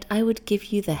 "and yet I would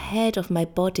give you the head of my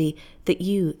body that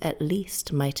you at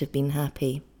least might have been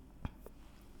happy."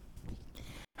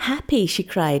 "Happy," she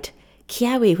cried.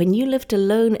 "Kiawe, when you lived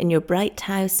alone in your bright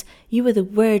house, you were the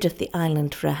word of the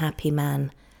island for a happy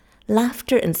man.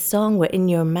 Laughter and song were in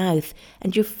your mouth,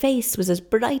 and your face was as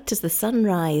bright as the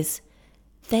sunrise.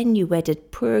 Then you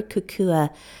wedded poor Kukua,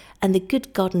 and the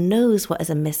good God knows what is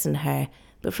amiss in her,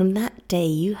 but from that day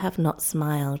you have not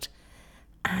smiled."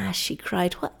 "Ah," she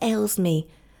cried, "what ails me?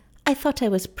 I thought I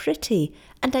was pretty,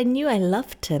 and I knew I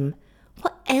loved him.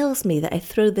 What ails me that I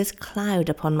throw this cloud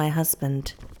upon my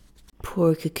husband?"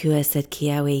 "Poor Kukua," said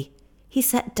Kiawe. He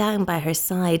sat down by her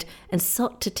side and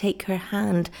sought to take her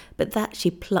hand, but that she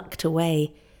plucked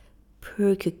away.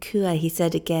 "Poor Kukua," he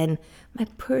said again, "my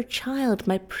poor child,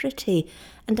 my pretty,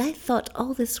 and I thought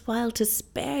all this while to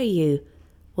spare you.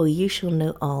 Well, you shall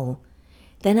know all.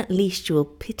 Then at least you will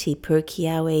pity poor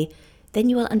Kiawe. Then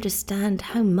you will understand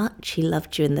how much he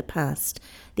loved you in the past,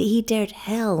 that he dared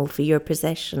hell for your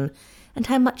possession, and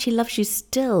how much he loves you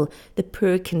still, the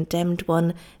poor condemned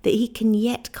one, that he can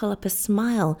yet call up a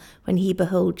smile when he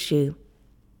beholds you."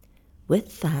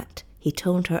 With that, he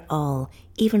told her all,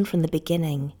 even from the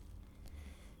beginning.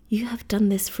 "You have done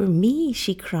this for me,"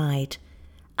 she cried.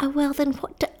 "Ah, well, then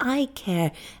what do I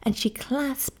care?" And she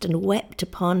clasped and wept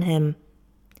upon him.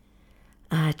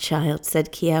 "Ah, child,"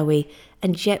 said Kiawe,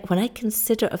 "and yet when I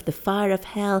consider of the fire of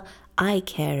hell, I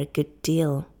care a good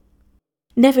deal."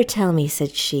 "Never tell me,"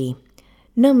 said she.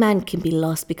 "No man can be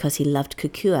lost because he loved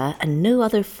Kukua, and no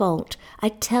other fault. I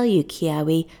tell you,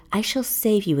 Kiawe, I shall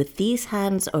save you with these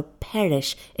hands or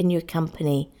perish in your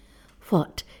company.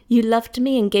 What, you loved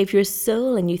me and gave your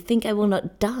soul, and you think I will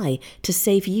not die to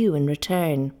save you in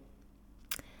return?"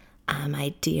 "Ah,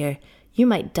 my dear, you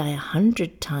might die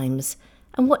 100 times.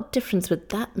 And what difference would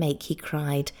that make," he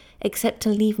cried, "except to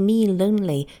leave me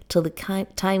lonely till the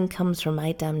time comes for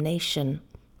my damnation?"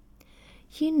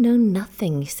 "You know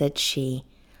nothing," said she.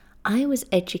 "I was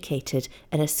educated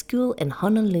in a school in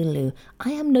Honolulu.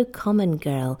 I am no common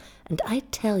girl, and I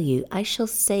tell you I shall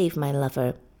save my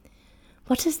lover.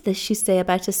 What is this you say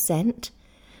about a cent?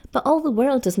 But all the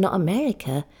world is not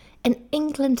America. In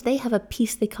England they have a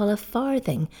piece they call a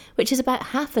farthing, which is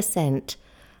about half a cent.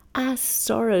 Ah,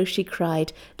 sorrow," she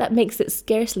cried, "that makes it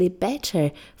scarcely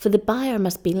better, for the buyer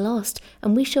must be lost,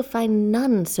 and we shall find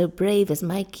none so brave as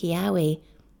my Kiawe.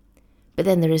 But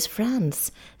then there is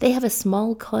France. They have a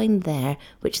small coin there,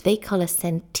 which they call a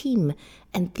centime,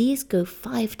 and these go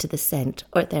 5 to the cent,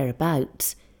 or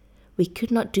thereabouts. We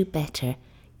could not do better.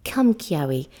 Come,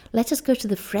 Kiawe, let us go to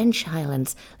the French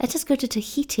islands. Let us go to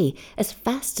Tahiti as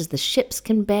fast as the ships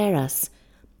can bear us.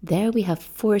 There we have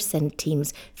 4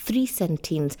 centimes, 3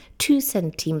 centimes, 2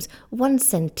 centimes, 1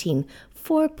 centime,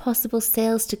 4 possible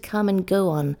sails to come and go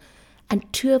on,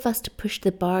 and 2 of us to push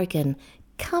the bargain.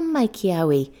 Come, my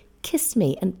Kiawe, kiss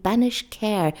me and banish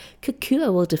care.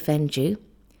 Kukua will defend you."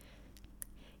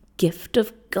 "Gift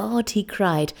of God," he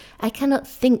cried, "I cannot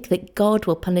think that God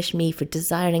will punish me for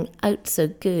desiring aught so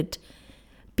good.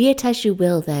 Be it as you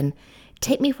will then.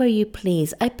 Take me where you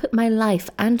please. I put my life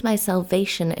and my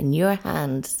salvation in your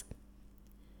hands."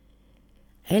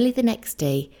 Early the next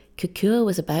day, Kukua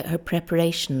was about her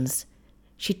preparations.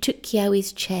 She took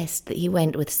Kiawe's chest that he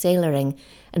went with sailoring,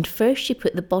 and first she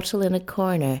put the bottle in a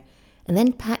corner, and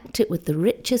then packed it with the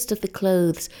richest of the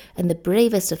clothes and the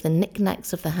bravest of the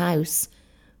knickknacks of the house.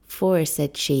 "For,"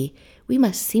 said she, "we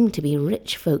must seem to be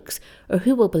rich folks, or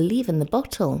who will believe in the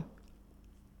bottle?"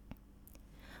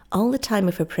 All the time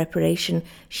of her preparation,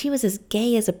 she was as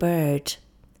gay as a bird.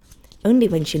 Only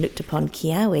when she looked upon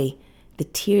Kiawe, the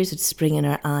tears would spring in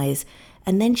her eyes,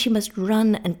 and then she must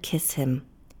run and kiss him.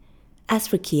 As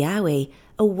for Kiawe,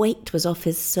 a weight was off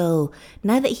his soul.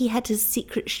 Now that he had his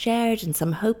secret shared and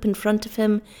some hope in front of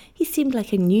him, he seemed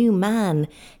like a new man.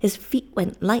 His feet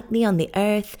went lightly on the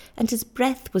earth, and his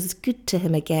breath was good to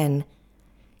him again.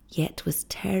 Yet was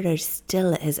terror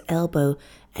still at his elbow,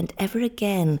 and ever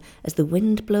again, as the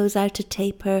wind blows out a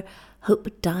taper,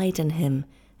 hope died in him,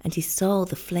 and he saw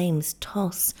the flames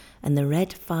toss and the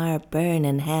red fire burn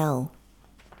in hell.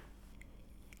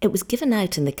 It was given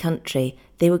out in the country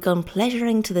they were gone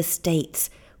pleasuring to the States,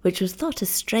 which was thought a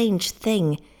strange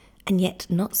thing, and yet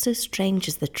not so strange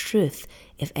as the truth,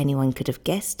 if anyone could have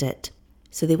guessed it.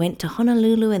 So they went to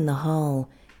Honolulu in the Hall,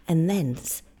 and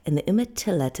thence in the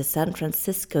Umatilla to San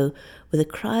Francisco with a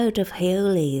crowd of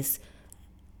Haoles,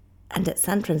 and at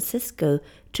San Francisco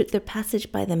took their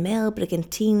passage by the mail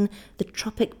brigantine, the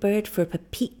Tropic Bird for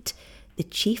Papeete, the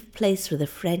chief place for the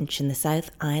French in the South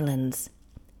Islands.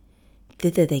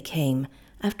 Thither they came,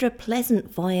 after a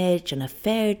pleasant voyage and a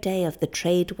fair day of the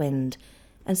trade wind,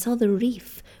 and saw the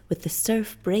reef with the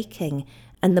surf breaking,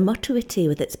 and the Motuiti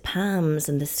with its palms,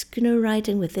 and the schooner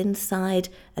riding withinside,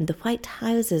 and the white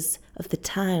houses of the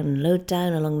town low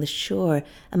down along the shore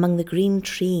among the green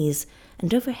trees,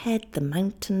 and overhead the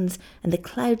mountains and the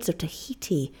clouds of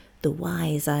Tahiti, the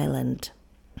wise island.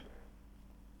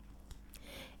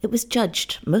 It was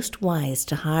judged most wise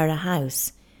to hire a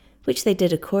house, which they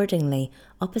did accordingly,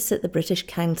 opposite the British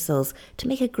councils, to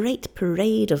make a great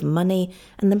parade of money,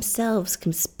 and themselves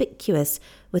conspicuous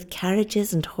with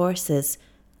carriages and horses.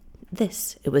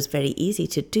 This it was very easy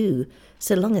to do,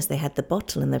 so long as they had the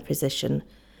bottle in their possession,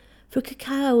 for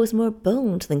Kukua was more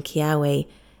bold than Kiawe,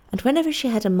 and whenever she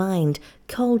had a mind,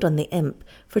 called on the imp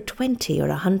for $20 or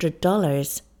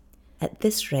 $100. At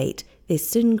this rate, they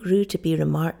soon grew to be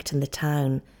remarked in the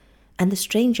town, and the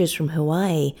strangers from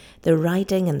Hawaii, their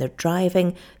riding and their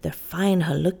driving, their fine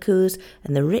holukus,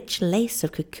 and the rich lace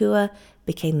of Kukua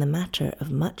became the matter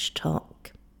of much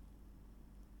talk.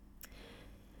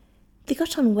 They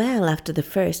got on well after the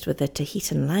first with the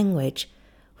Tahitan language,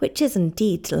 which is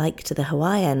indeed like to the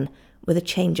Hawaiian, with a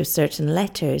change of certain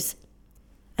letters,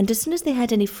 and as soon as they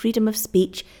had any freedom of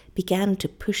speech, began to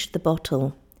push the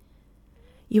bottle.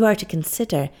 You are to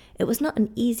consider it was not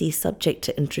an easy subject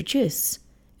to introduce.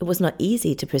 It was not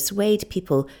easy to persuade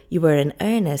people you were in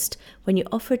earnest when you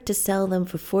offered to sell them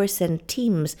for 4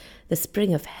 centimes the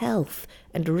spring of health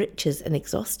and riches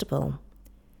inexhaustible.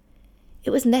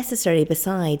 It was necessary,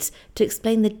 besides, to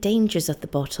explain the dangers of the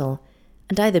bottle,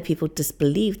 and either people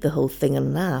disbelieved the whole thing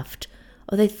and laughed,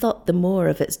 or they thought the more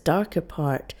of its darker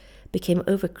part became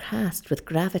overcast with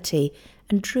gravity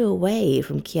and drew away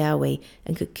from Kiawe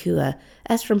and Kukua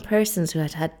as from persons who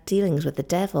had had dealings with the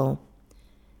devil.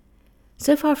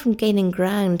 So far from gaining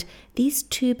ground, these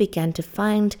two began to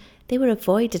find they were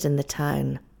avoided in the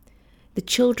town. The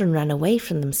children ran away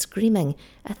from them screaming,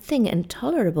 a thing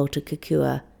intolerable to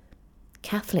Kukua.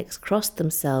 Catholics crossed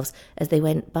themselves as they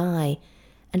went by,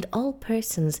 and all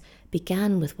persons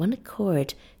began with one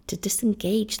accord to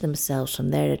disengage themselves from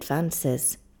their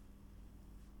advances.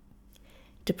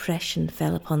 Depression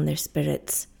fell upon their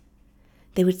spirits.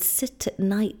 They would sit at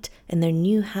night in their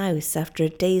new house after a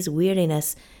day's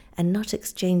weariness and not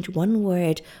exchange one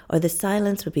word, or the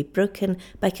silence would be broken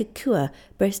by Kukua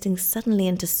bursting suddenly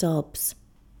into sobs.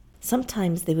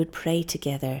 Sometimes they would pray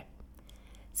together.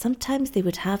 Sometimes they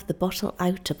would have the bottle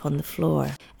out upon the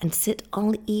floor and sit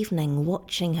all evening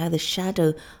watching how the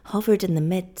shadow hovered in the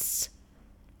midst.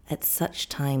 At such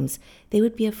times they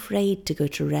would be afraid to go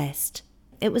to rest.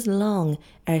 It was long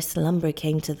ere slumber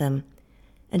came to them,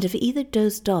 and if either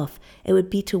dozed off, it would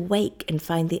be to wake and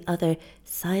find the other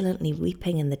silently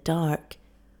weeping in the dark,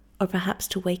 or perhaps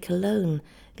to wake alone,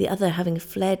 the other having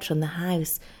fled from the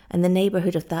house and the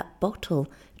neighbourhood of that bottle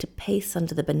to pace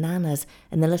under the bananas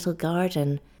in the little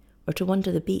garden, or to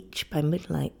wander the beach by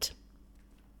moonlight.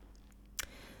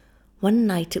 One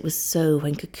night it was so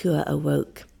when Kukua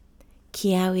awoke.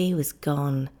 Kiawe was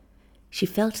gone. She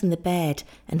felt in the bed,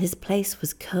 and his place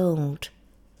was cold.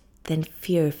 Then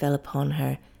fear fell upon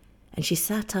her, and she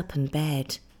sat up in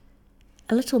bed.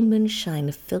 A little moonshine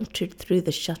filtered through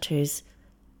the shutters.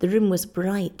 The room was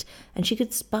bright, and she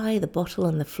could spy the bottle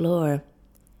on the floor.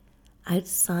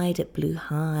 Outside it blew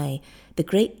high. The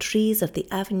great trees of the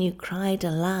avenue cried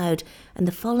aloud, and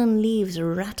the fallen leaves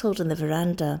rattled in the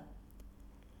veranda.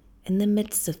 In the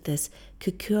midst of this,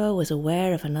 Kukua was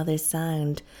aware of another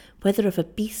sound. Whether of a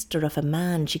beast or of a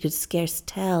man she could scarce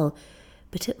tell,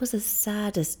 but it was as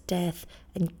sad as death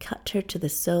and cut her to the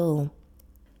soul.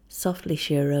 Softly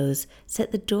she arose,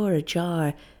 set the door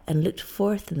ajar, and looked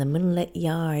forth in the moonlit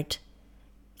yard.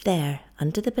 There,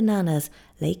 under the bananas,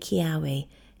 lay Kiawe,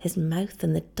 his mouth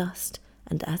in the dust,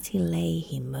 and as he lay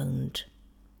he moaned.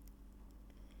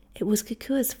 It was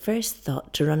Kukua's first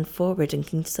thought to run forward and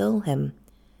console him.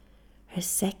 Her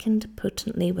second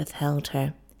potently withheld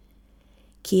her.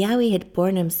 Kiawe had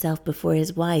borne himself before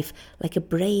his wife like a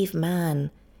brave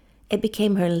man. It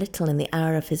became her little in the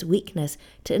hour of his weakness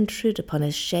to intrude upon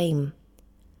his shame.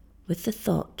 With the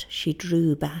thought, she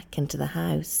drew back into the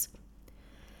house.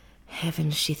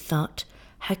 Heavens, she thought,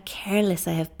 how careless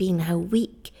I have been, how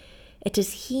weak. It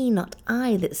is he, not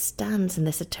I, that stands in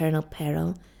this eternal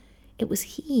peril. It was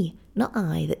he, not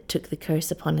I, that took the curse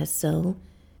upon his soul.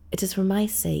 It is for my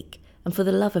sake, and for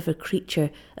the love of a creature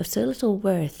of so little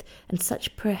worth and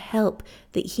such poor help,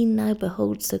 that he now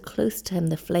beholds so close to him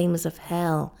the flames of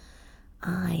hell.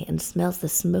 Aye, and smells the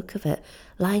smoke of it,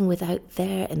 lying without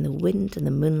there in the wind and the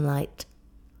moonlight.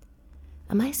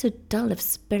 Am I so dull of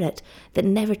spirit that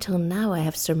never till now I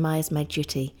have surmised my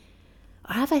duty?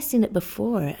 Or have I seen it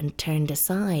before and turned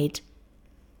aside?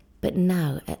 But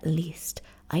now, at least,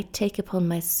 I take upon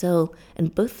my soul in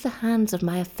both the hands of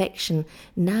my affection.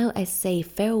 Now I say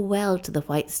farewell to the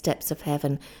white steps of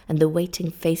heaven and the waiting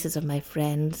faces of my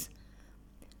friends.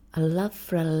 A love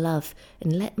for a love,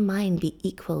 and let mine be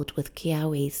equalled with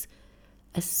Kiawe's.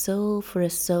 A soul for a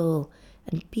soul,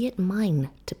 and be it mine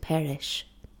to perish.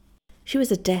 She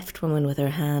was a deft woman with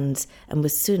her hands, and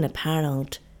was soon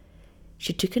apparelled.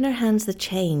 She took in her hands the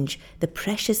change, the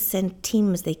precious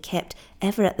centimes they kept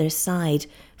ever at their side,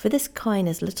 for this coin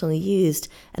is little used,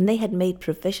 and they had made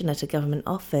provision at a government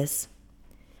office.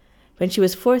 When she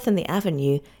was forth in the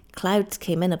avenue, clouds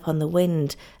came in upon the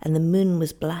wind, and the moon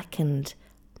was blackened.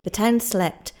 The town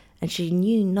slept, and she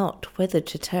knew not whither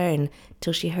to turn,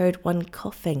 till she heard one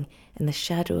coughing in the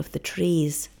shadow of the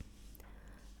trees.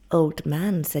 "Old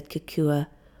man," said Kukua,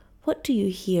 "what do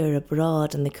you hear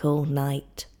abroad in the cold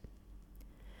night?"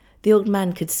 The old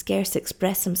man could scarce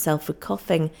express himself for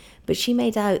coughing, but she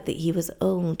made out that he was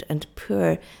old and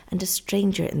poor and a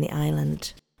stranger in the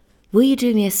island. "Will you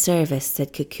do me a service?"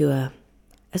 said Kukua.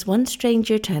 "As one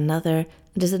stranger to another,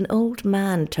 and as an old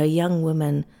man to a young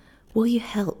woman, will you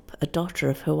help a daughter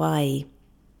of Hawaii?"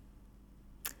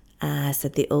 "Ah,"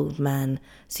 said the old man,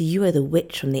 "so you are the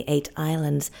witch from the 8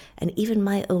 islands, and even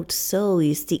my old soul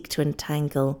you seek to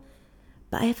entangle.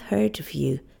 But I have heard of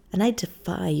you, and I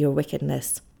defy your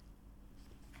wickedness."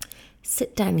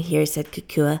 "Sit down here," said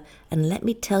Kukua, "and let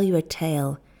me tell you a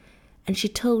tale." And she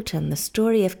told him the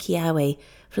story of Kiawe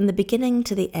from the beginning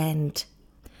to the end.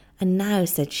 "And now,"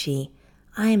 said she,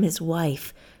 "I am his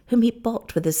wife, whom he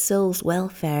bought with his soul's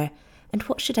welfare, and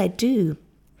what should I do?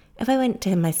 If I went to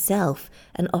him myself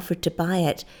and offered to buy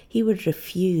it, he would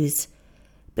refuse.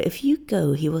 But if you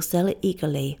go, he will sell it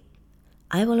eagerly.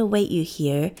 I will await you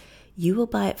here. You will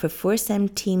buy it for 4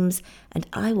 centimes, and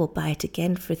I will buy it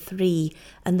again for 3,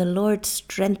 and the Lord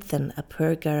strengthen a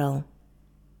poor girl."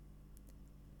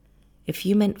 "If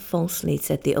you meant falsely,"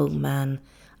 said the old man,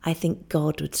 "I think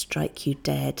God would strike you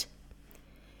dead."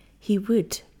 "He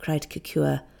would," cried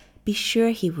Kukua. "Be sure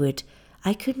he would.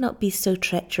 I could not be so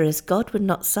treacherous. God would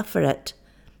not suffer it."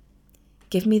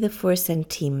 "Give me the 4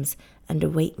 centimes and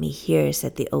await me here,"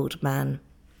 said the old man.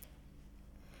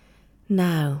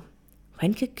 Now,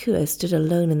 when Kukua stood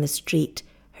alone in the street,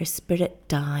 her spirit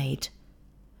died.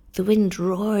 The wind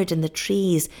roared in the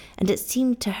trees, and it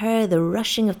seemed to her the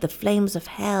rushing of the flames of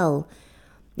hell.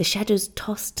 The shadows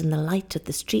tossed in the light of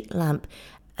the street lamp,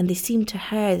 and they seemed to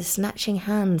her the snatching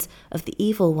hands of the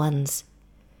evil ones.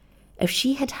 If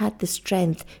she had had the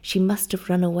strength, she must have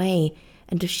run away,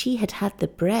 and if she had had the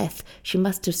breath, she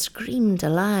must have screamed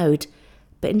aloud.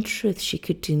 But in truth she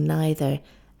could do neither,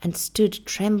 and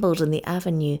trembled in the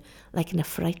avenue like an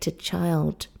affrighted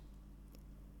child.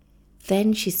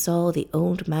 Then she saw the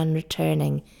old man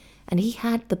returning, and he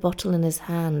had the bottle in his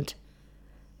hand.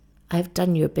 "I have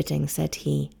done your bidding," said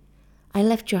he. "I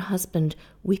left your husband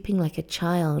weeping like a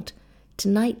child.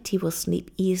 Tonight he will sleep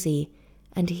easy,"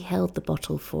 and he held the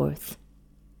bottle forth.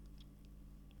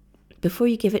 "Before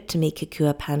you give it to me,"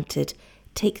 Kukua panted,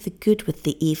 "take the good with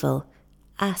the evil.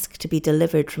 Ask to be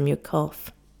delivered from your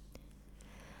cough."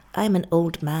 I am an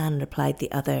old man, replied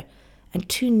the other, and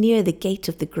too near the gate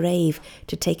of the grave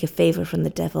to take a favour from the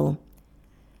devil.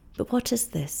 But what is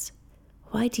this?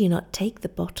 Why do you not take the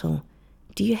bottle?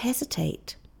 Do you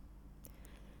hesitate?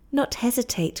 Not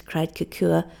hesitate, cried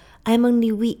Kukua. I am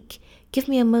only weak. Give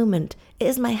me a moment. It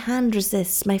is my hand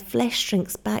resists, my flesh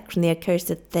shrinks back from the accursed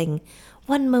thing.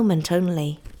 1 moment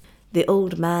only. The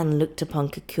old man looked upon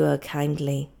Kukua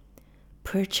kindly.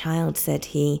 Poor child, said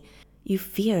he, you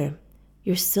fear.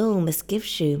 Your soul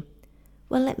misgives you.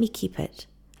 Well, let me keep it.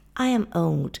 I am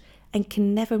old, and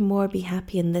can never more be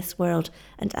happy in this world,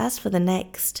 and as for the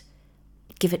next—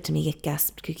 Give it to me,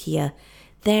 gasped Kukua.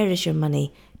 There is your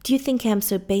money. Do you think I am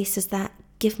so base as that?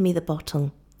 Give me the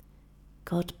bottle.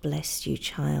 God bless you,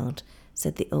 child,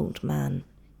 said the old man.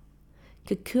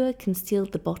 Kukua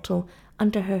concealed the bottle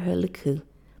under her huluku.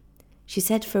 She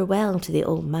said farewell to the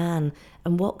old man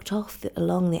and walked off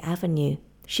along the avenue.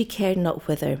 She cared not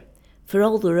whither, for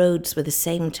all the roads were the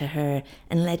same to her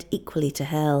and led equally to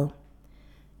hell.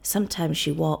 Sometimes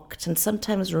she walked, and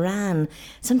sometimes ran.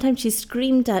 Sometimes she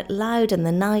screamed out loud in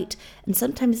the night, and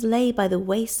sometimes lay by the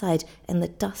wayside in the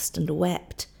dust and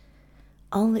wept.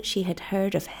 All that she had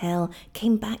heard of hell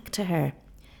came back to her.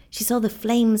 She saw the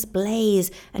flames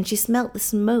blaze, and she smelt the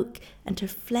smoke, and her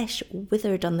flesh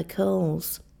withered on the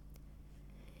coals.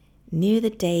 Near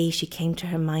the day she came to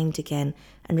her mind again,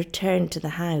 and returned to the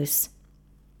house.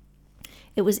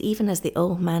 It was even as the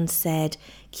old man said.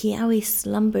 Kiawe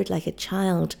slumbered like a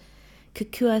child.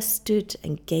 Kukua stood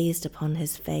and gazed upon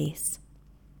his face.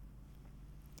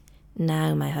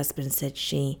 Now, my husband, said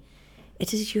she,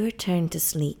 it is your turn to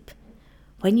sleep.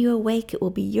 When you awake, it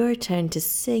will be your turn to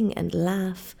sing and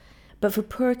laugh. But for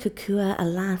poor Kukua,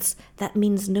 alas, that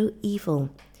means no evil.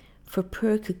 For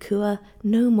poor Kukua,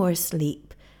 no more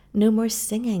sleep, no more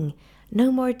singing,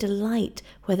 no more delight,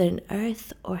 whether in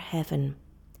earth or heaven.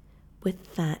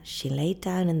 With that she lay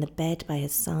down in the bed by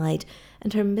his side,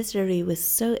 and her misery was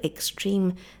so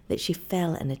extreme that she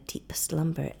fell in a deep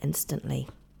slumber instantly.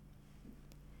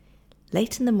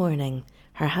 Late in the morning,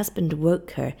 her husband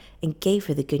woke her and gave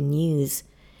her the good news.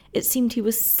 It seemed he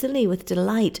was silly with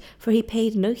delight, for he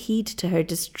paid no heed to her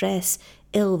distress,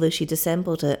 ill though she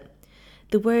dissembled it.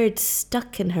 The words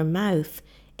stuck in her mouth.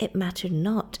 It mattered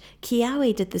not.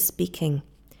 Kiawe did the speaking.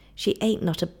 She ate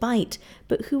not a bite,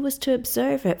 but who was to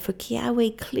observe it, for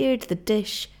Kiawe cleared the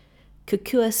dish.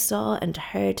 Kukua saw and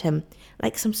heard him,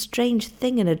 like some strange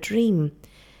thing in a dream.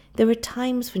 There were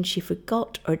times when she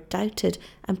forgot or doubted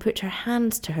and put her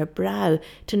hands to her brow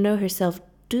to know herself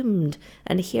doomed,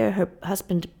 and hear her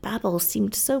husband babble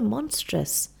seemed so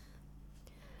monstrous.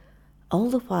 All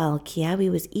the while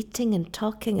Kiawe was eating and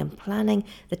talking and planning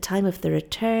the time of the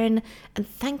return, and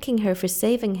thanking her for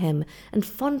saving him, and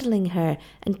fondling her,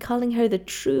 and calling her the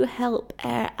true help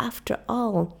ere after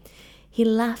all. He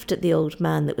laughed at the old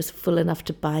man that was fool enough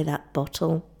to buy that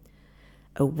bottle.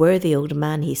 A worthy old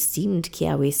man he seemed,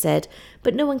 Kiawe said,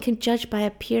 but no one can judge by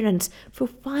appearance, for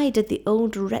why did the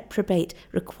old reprobate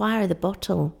require the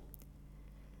bottle?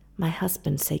 My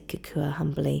husband, said Kukua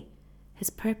humbly, his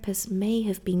purpose may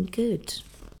have been good.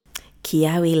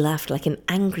 Kiawe laughed like an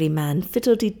angry man.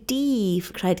 Fiddle-dee-dee,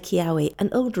 cried Kiawe, an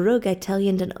old rogue I tell you,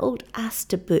 and an old ass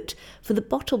to boot, for the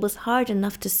bottle was hard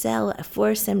enough to sell at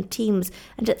 4 centimes,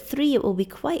 and at 3 it will be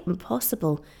quite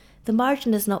impossible. The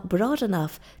margin is not broad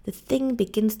enough. The thing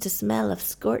begins to smell of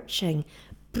scorching.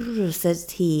 Brr,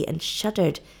 says he, and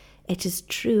shuddered. It is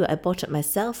true, I bought it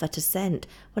myself at 1 cent,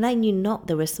 when I knew not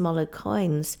there were smaller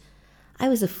coins. I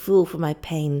was a fool for my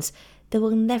pains. There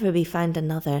will never be found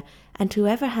another, and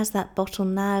whoever has that bottle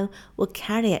now will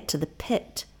carry it to the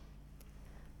pit.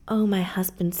 Oh, my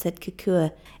husband, said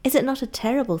Kukua, is it not a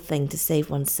terrible thing to save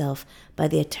oneself by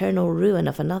the eternal ruin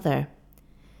of another?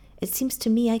 It seems to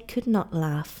me I could not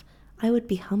laugh. I would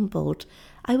be humbled.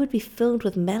 I would be filled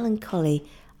with melancholy.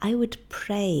 I would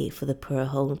pray for the poor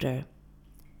holder.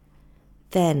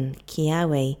 Then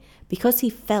Kiawe, because he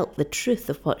felt the truth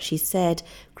of what she said,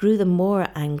 grew the more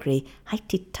angry.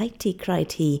 Highty-tighty,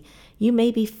 cried he, you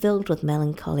may be filled with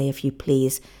melancholy if you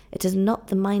please. It is not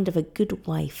the mind of a good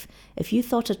wife. If you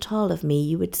thought at all of me,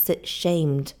 you would sit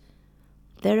shamed.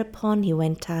 Thereupon he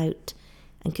went out,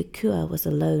 and Kukua was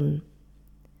alone.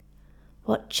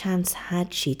 What chance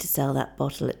had she to sell that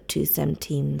bottle at 2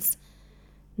 centimes?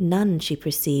 None, she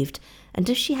perceived, and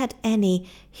if she had any,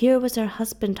 here was her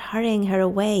husband hurrying her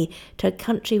away to a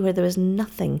country where there was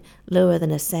nothing lower than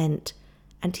 1 cent.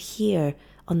 And here,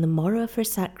 on the morrow of her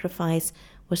sacrifice,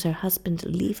 was her husband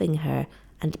leaving her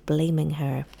and blaming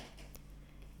her.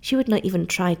 She would not even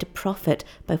try to profit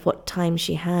by what time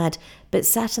she had, but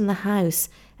sat in the house,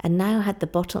 and now had the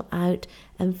bottle out,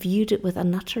 and viewed it with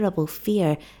unutterable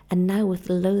fear, and now with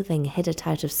loathing hid it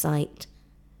out of sight.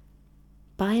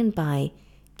 By and by,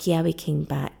 Kiawe came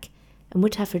back, and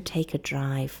would have her take a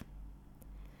drive.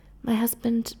 "My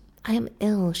husband, I am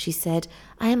ill," she said.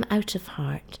 "I am out of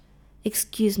heart.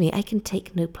 Excuse me, I can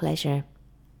take no pleasure."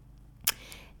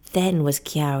 Then was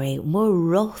Kiawe more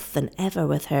wroth than ever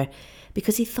with her,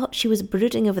 because he thought she was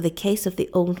brooding over the case of the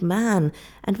old man,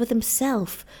 and with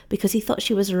himself, because he thought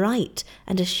she was right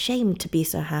and ashamed to be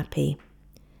so happy.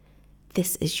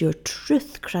 "This is your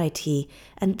truth," cried he,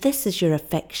 "and this is your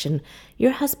affection.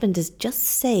 Your husband is just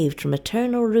saved from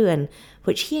eternal ruin,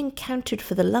 which he encountered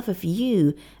for the love of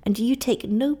you, and you take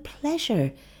no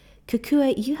pleasure.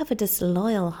 Kukua, you have a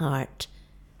disloyal heart."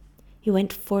 He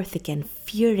went forth again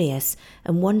furious,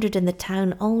 and wandered in the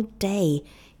town all day.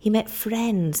 He met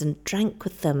friends and drank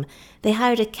with them. They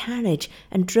hired a carriage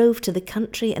and drove to the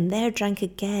country, and there drank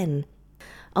again.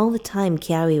 All the time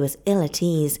Kiawe was ill at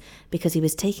ease, because he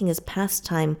was taking his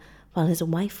pastime while his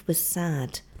wife was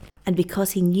sad, and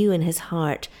because he knew in his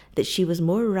heart that she was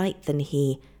more right than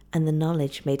he, and the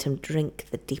knowledge made him drink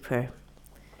the deeper.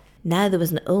 Now there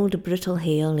was an old brutal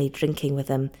Haole drinking with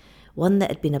him, one that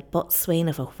had been a boatswain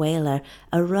of a whaler,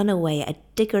 a runaway, a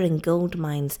digger in gold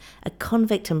mines, a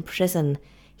convict in prison.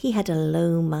 He had a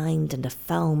low mind and a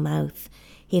foul mouth.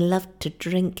 He loved to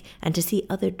drink and to see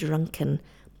other drunken,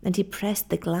 and he pressed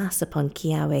the glass upon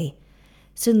Kiawe.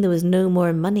 Soon there was no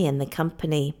more money in the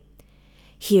company.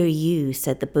 "Here you,"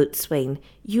 said the boatswain,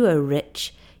 "you are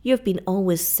rich. You have been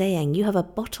always saying you have a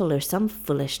bottle or some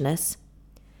foolishness."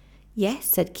 "Yes,"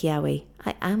 said Kiawe,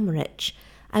 "I am rich.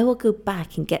 I will go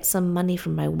back and get some money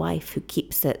from my wife who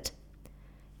keeps it."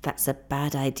 "That's a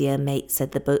bad idea, mate,"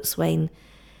 said the boatswain.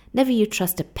 "Never you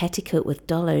trust a petticoat with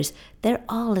dollars. They're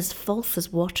all as false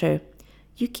as water.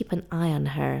 You keep an eye on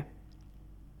her."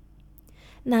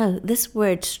 Now this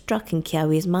word struck in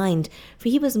Kiawe's mind, for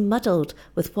he was muddled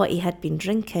with what he had been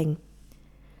drinking.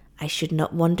 "I should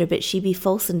not wonder but she be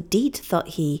false indeed," thought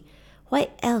he. "Why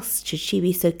else should she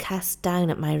be so cast down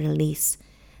at my release?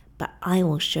 But I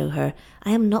will show her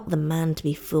I am not the man to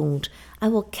be fooled. I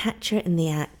will catch her in the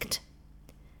act."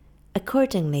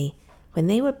 Accordingly, when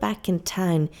they were back in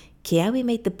town, Kiawe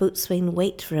made the boatswain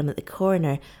wait for him at the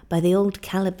corner by the old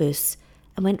calaboose,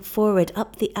 and went forward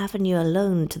up the avenue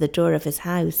alone to the door of his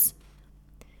house.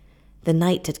 The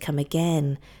night had come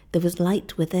again. There was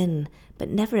light within, but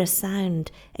never a sound,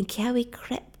 and Kiawe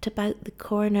crept about the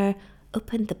corner,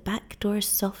 opened the back door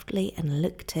softly, and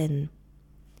looked in.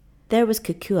 There was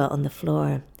Kukua on the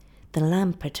floor, the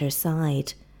lamp at her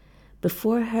side.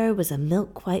 Before her was a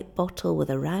milk-white bottle with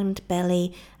a round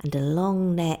belly and a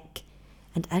long neck,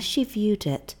 and as she viewed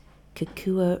it,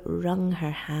 Kukua wrung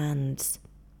her hands.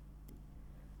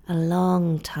 A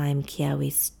long time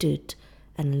Kiawe stood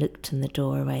and looked in the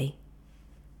doorway.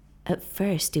 At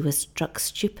first he was struck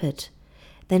stupid.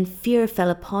 Then fear fell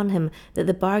upon him that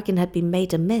the bargain had been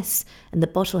made amiss, and the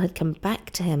bottle had come back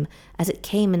to him as it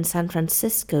came in San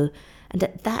Francisco, and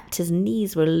at that his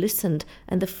knees were loosened,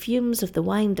 and the fumes of the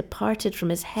wine departed from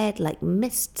his head like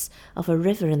mists of a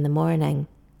river in the morning.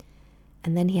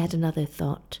 And then he had another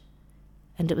thought,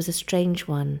 and it was a strange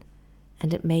one,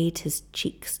 and it made his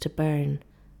cheeks to burn.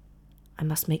 "I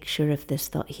must make sure of this,"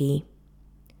 thought he.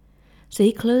 So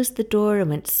he closed the door and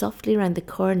went softly round the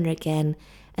corner again,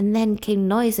 and then came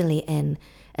noisily in,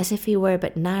 as if he were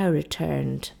but now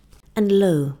returned. And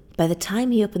lo, by the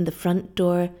time he opened the front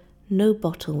door, no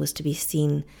bottle was to be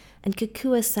seen, and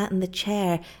Kukua sat in the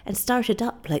chair and started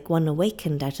up like one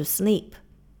awakened out of sleep.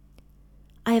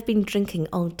 "I have been drinking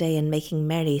all day and making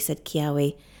merry," said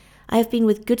Kiawe. "I have been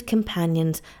with good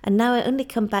companions, and now I only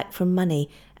come back for money,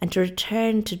 and to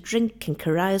return to drink and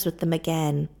carouse with them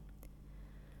again."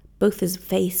 Both his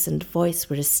face and voice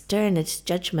were as stern as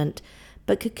judgment,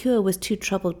 but Kukua was too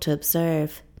troubled to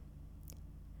observe.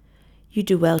 "You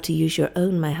do well to use your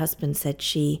own, my husband," said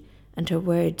she, and her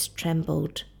words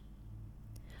trembled.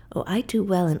 "Oh, I do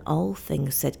well in all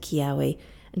things," said Kiawe,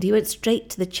 and he went straight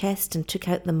to the chest and took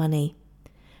out the money.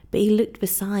 But he looked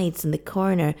besides in the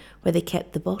corner where they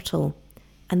kept the bottle,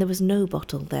 and there was no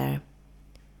bottle there.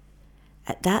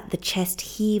 At that the chest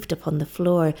heaved upon the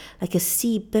floor like a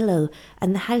sea billow,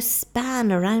 and the house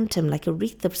span around him like a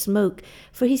wreath of smoke,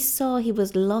 for he saw he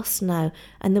was lost now,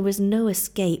 and there was no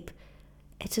escape.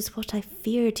 "It is what I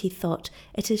feared," he thought.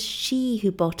 "It is she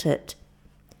who bought it."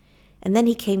 And then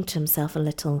he came to himself a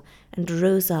little, and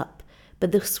rose up,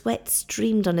 but the sweat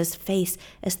streamed on his face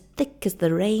as thick as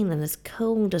the rain and as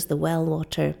cold as the well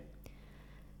water.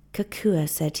 "Kukua,"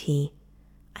 said he,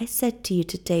 I said to you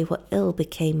today what ill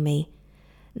became me.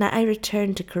 Now I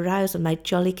return to carouse with my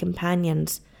jolly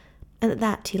companions." And at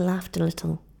that he laughed a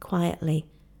little, quietly.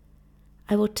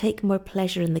 "I will take more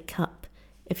pleasure in the cup,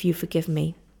 if you forgive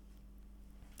me."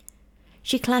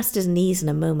 She clasped his knees in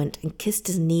a moment and kissed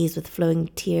his knees with flowing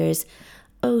tears.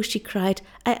 "Oh," she cried,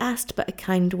 "I asked but a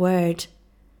kind word."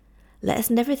 "Let us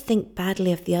never think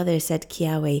badly of the other," said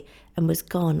Kiawe, and was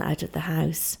gone out of the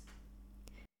house.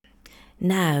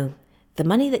 Now, the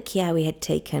money that Kiawe had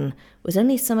taken was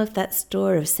only some of that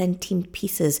store of centime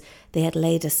pieces they had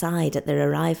laid aside at their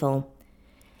arrival.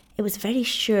 It was very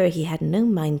sure he had no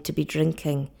mind to be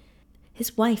drinking.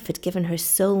 His wife had given her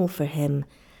soul for him.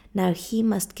 Now he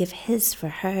must give his for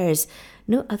hers.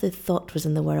 No other thought was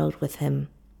in the world with him.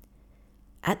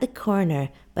 At the corner,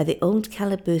 by the old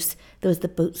calaboose, there was the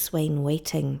boatswain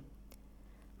waiting.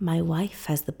 "My wife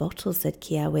has the bottle," said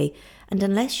Kiawe, "and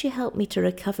unless you help me to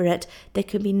recover it, there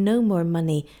can be no more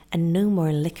money and no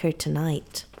more liquor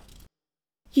tonight."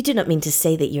 "You do not mean to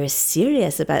say that you are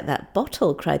serious about that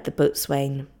bottle?" cried the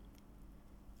boatswain.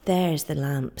 "There's the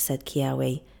lamp," said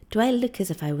Kiawe. "Do I look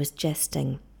as if I was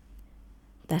jesting?"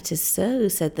 "That is so,"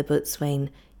 said the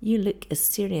boatswain. "You look as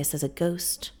serious as a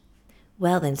ghost."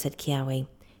 "Well then," said Kiawe,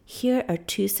 "here are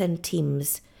 2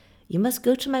 centimes. You must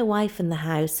go to my wife in the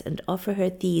house and offer her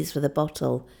these for the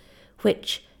bottle,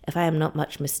 which, if I am not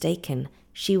much mistaken,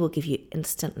 she will give you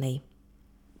instantly.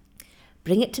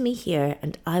 Bring it to me here,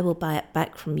 and I will buy it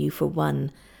back from you for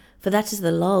 1, for that is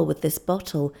the law with this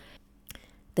bottle,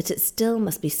 that it still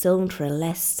must be sold for a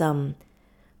less sum.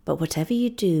 But whatever you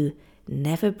do,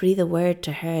 never breathe a word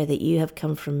to her that you have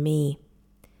come from me."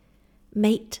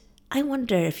 "Mate, I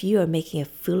wonder if you are making a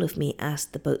fool of me?"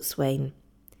 asked the boatswain.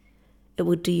 "It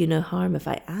will do you no harm if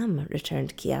I am,"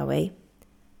 returned Kiawe.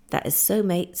 "That is so,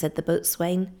 mate," said the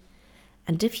boatswain.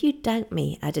 "And if you doubt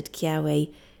me," added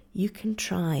Kiawe, "you can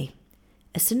try.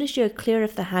 As soon as you are clear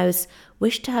of the house,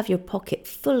 wish to have your pocket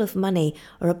full of money,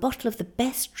 or a bottle of the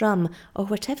best rum, or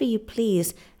whatever you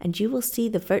please, and you will see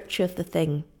the virtue of the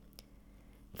thing."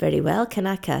 "Very well,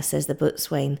 Kanaka," says the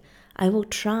boatswain. "I will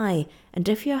try, and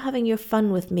if you are having your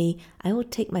fun with me, I will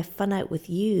take my fun out with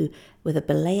you with a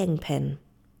belaying pin."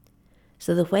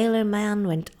 So the whaler man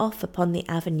went off upon the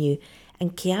avenue,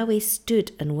 and Kiawe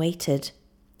stood and waited.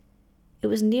 It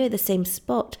was near the same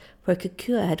spot where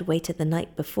Kukua had waited the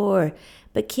night before,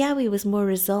 but Kiawe was more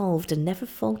resolved and never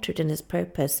faltered in his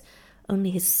purpose, only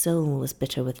his soul was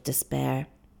bitter with despair.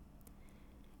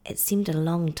 It seemed a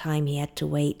long time he had to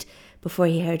wait before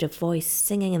he heard a voice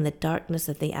singing in the darkness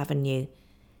of the avenue.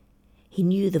 He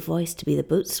knew the voice to be the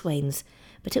boatswain's,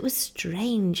 but it was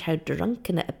strange how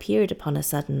drunken it appeared upon a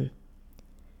sudden.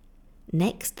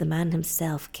 Next, the man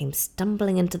himself came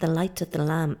stumbling into the light of the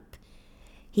lamp.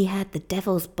 He had the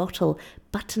devil's bottle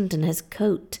buttoned in his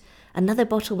coat. Another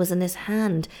bottle was in his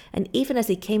hand, and even as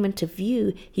he came into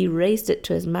view, he raised it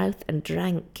to his mouth and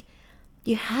drank.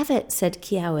 "You have it," said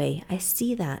Kiawe. "I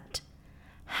see that."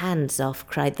 "Hands off,"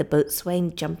 cried the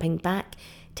boatswain, jumping back.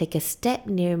 "Take a step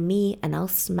near me and I'll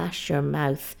smash your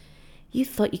mouth. You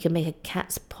thought you could make a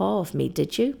cat's paw of me,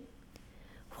 did you?"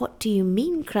 "What do you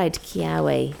mean?" cried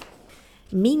Kiawe.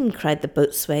 "Mean," cried the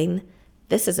boatswain.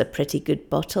 "This is a pretty good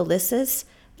bottle, this is.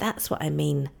 That's what I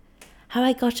mean. How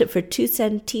I got it for 2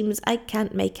 centimes I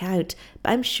can't make out,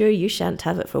 but I'm sure you shan't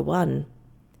have it for 1.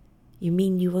 "You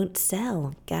mean you won't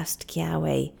sell?" gasped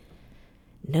Kiawe.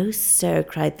 "No, sir,"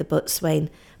 cried the boatswain,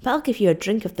 "but I'll give you a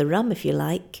drink of the rum if you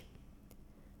like."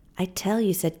 "I tell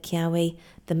you," said Kiawe,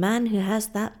 "the man who has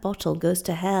that bottle goes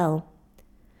to hell."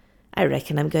 "I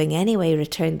reckon I'm going anyway,"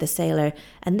 returned the sailor,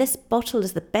 "and this bottle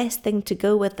is the best thing to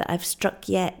go with that I've struck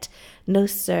yet. No,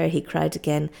 sir," he cried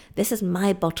again, "this is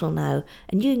my bottle now,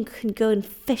 and you can go and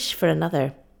fish for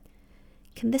another."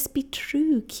 "Can this be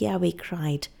true?" Kiawe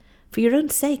cried. "For your own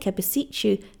sake, I beseech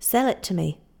you, sell it to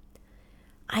me."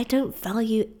 "I don't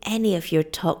value any of your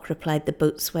talk," replied the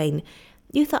boatswain.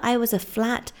 "You thought I was a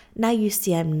flat, now you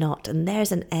see I'm not, and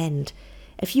there's an end.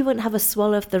 If you won't have a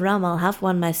swallow of the rum, I'll have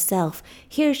one myself.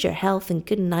 Here's your health and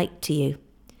good night to you."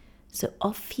 So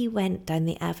off he went down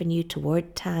the avenue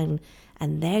toward town,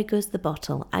 and there goes the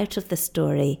bottle out of the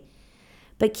story.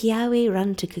 But Kiawe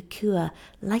ran to Kukua,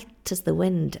 light as the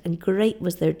wind, and great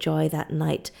was their joy that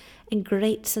night, and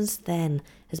great since then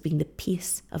has been the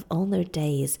peace of all their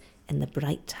days in the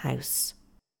bright house.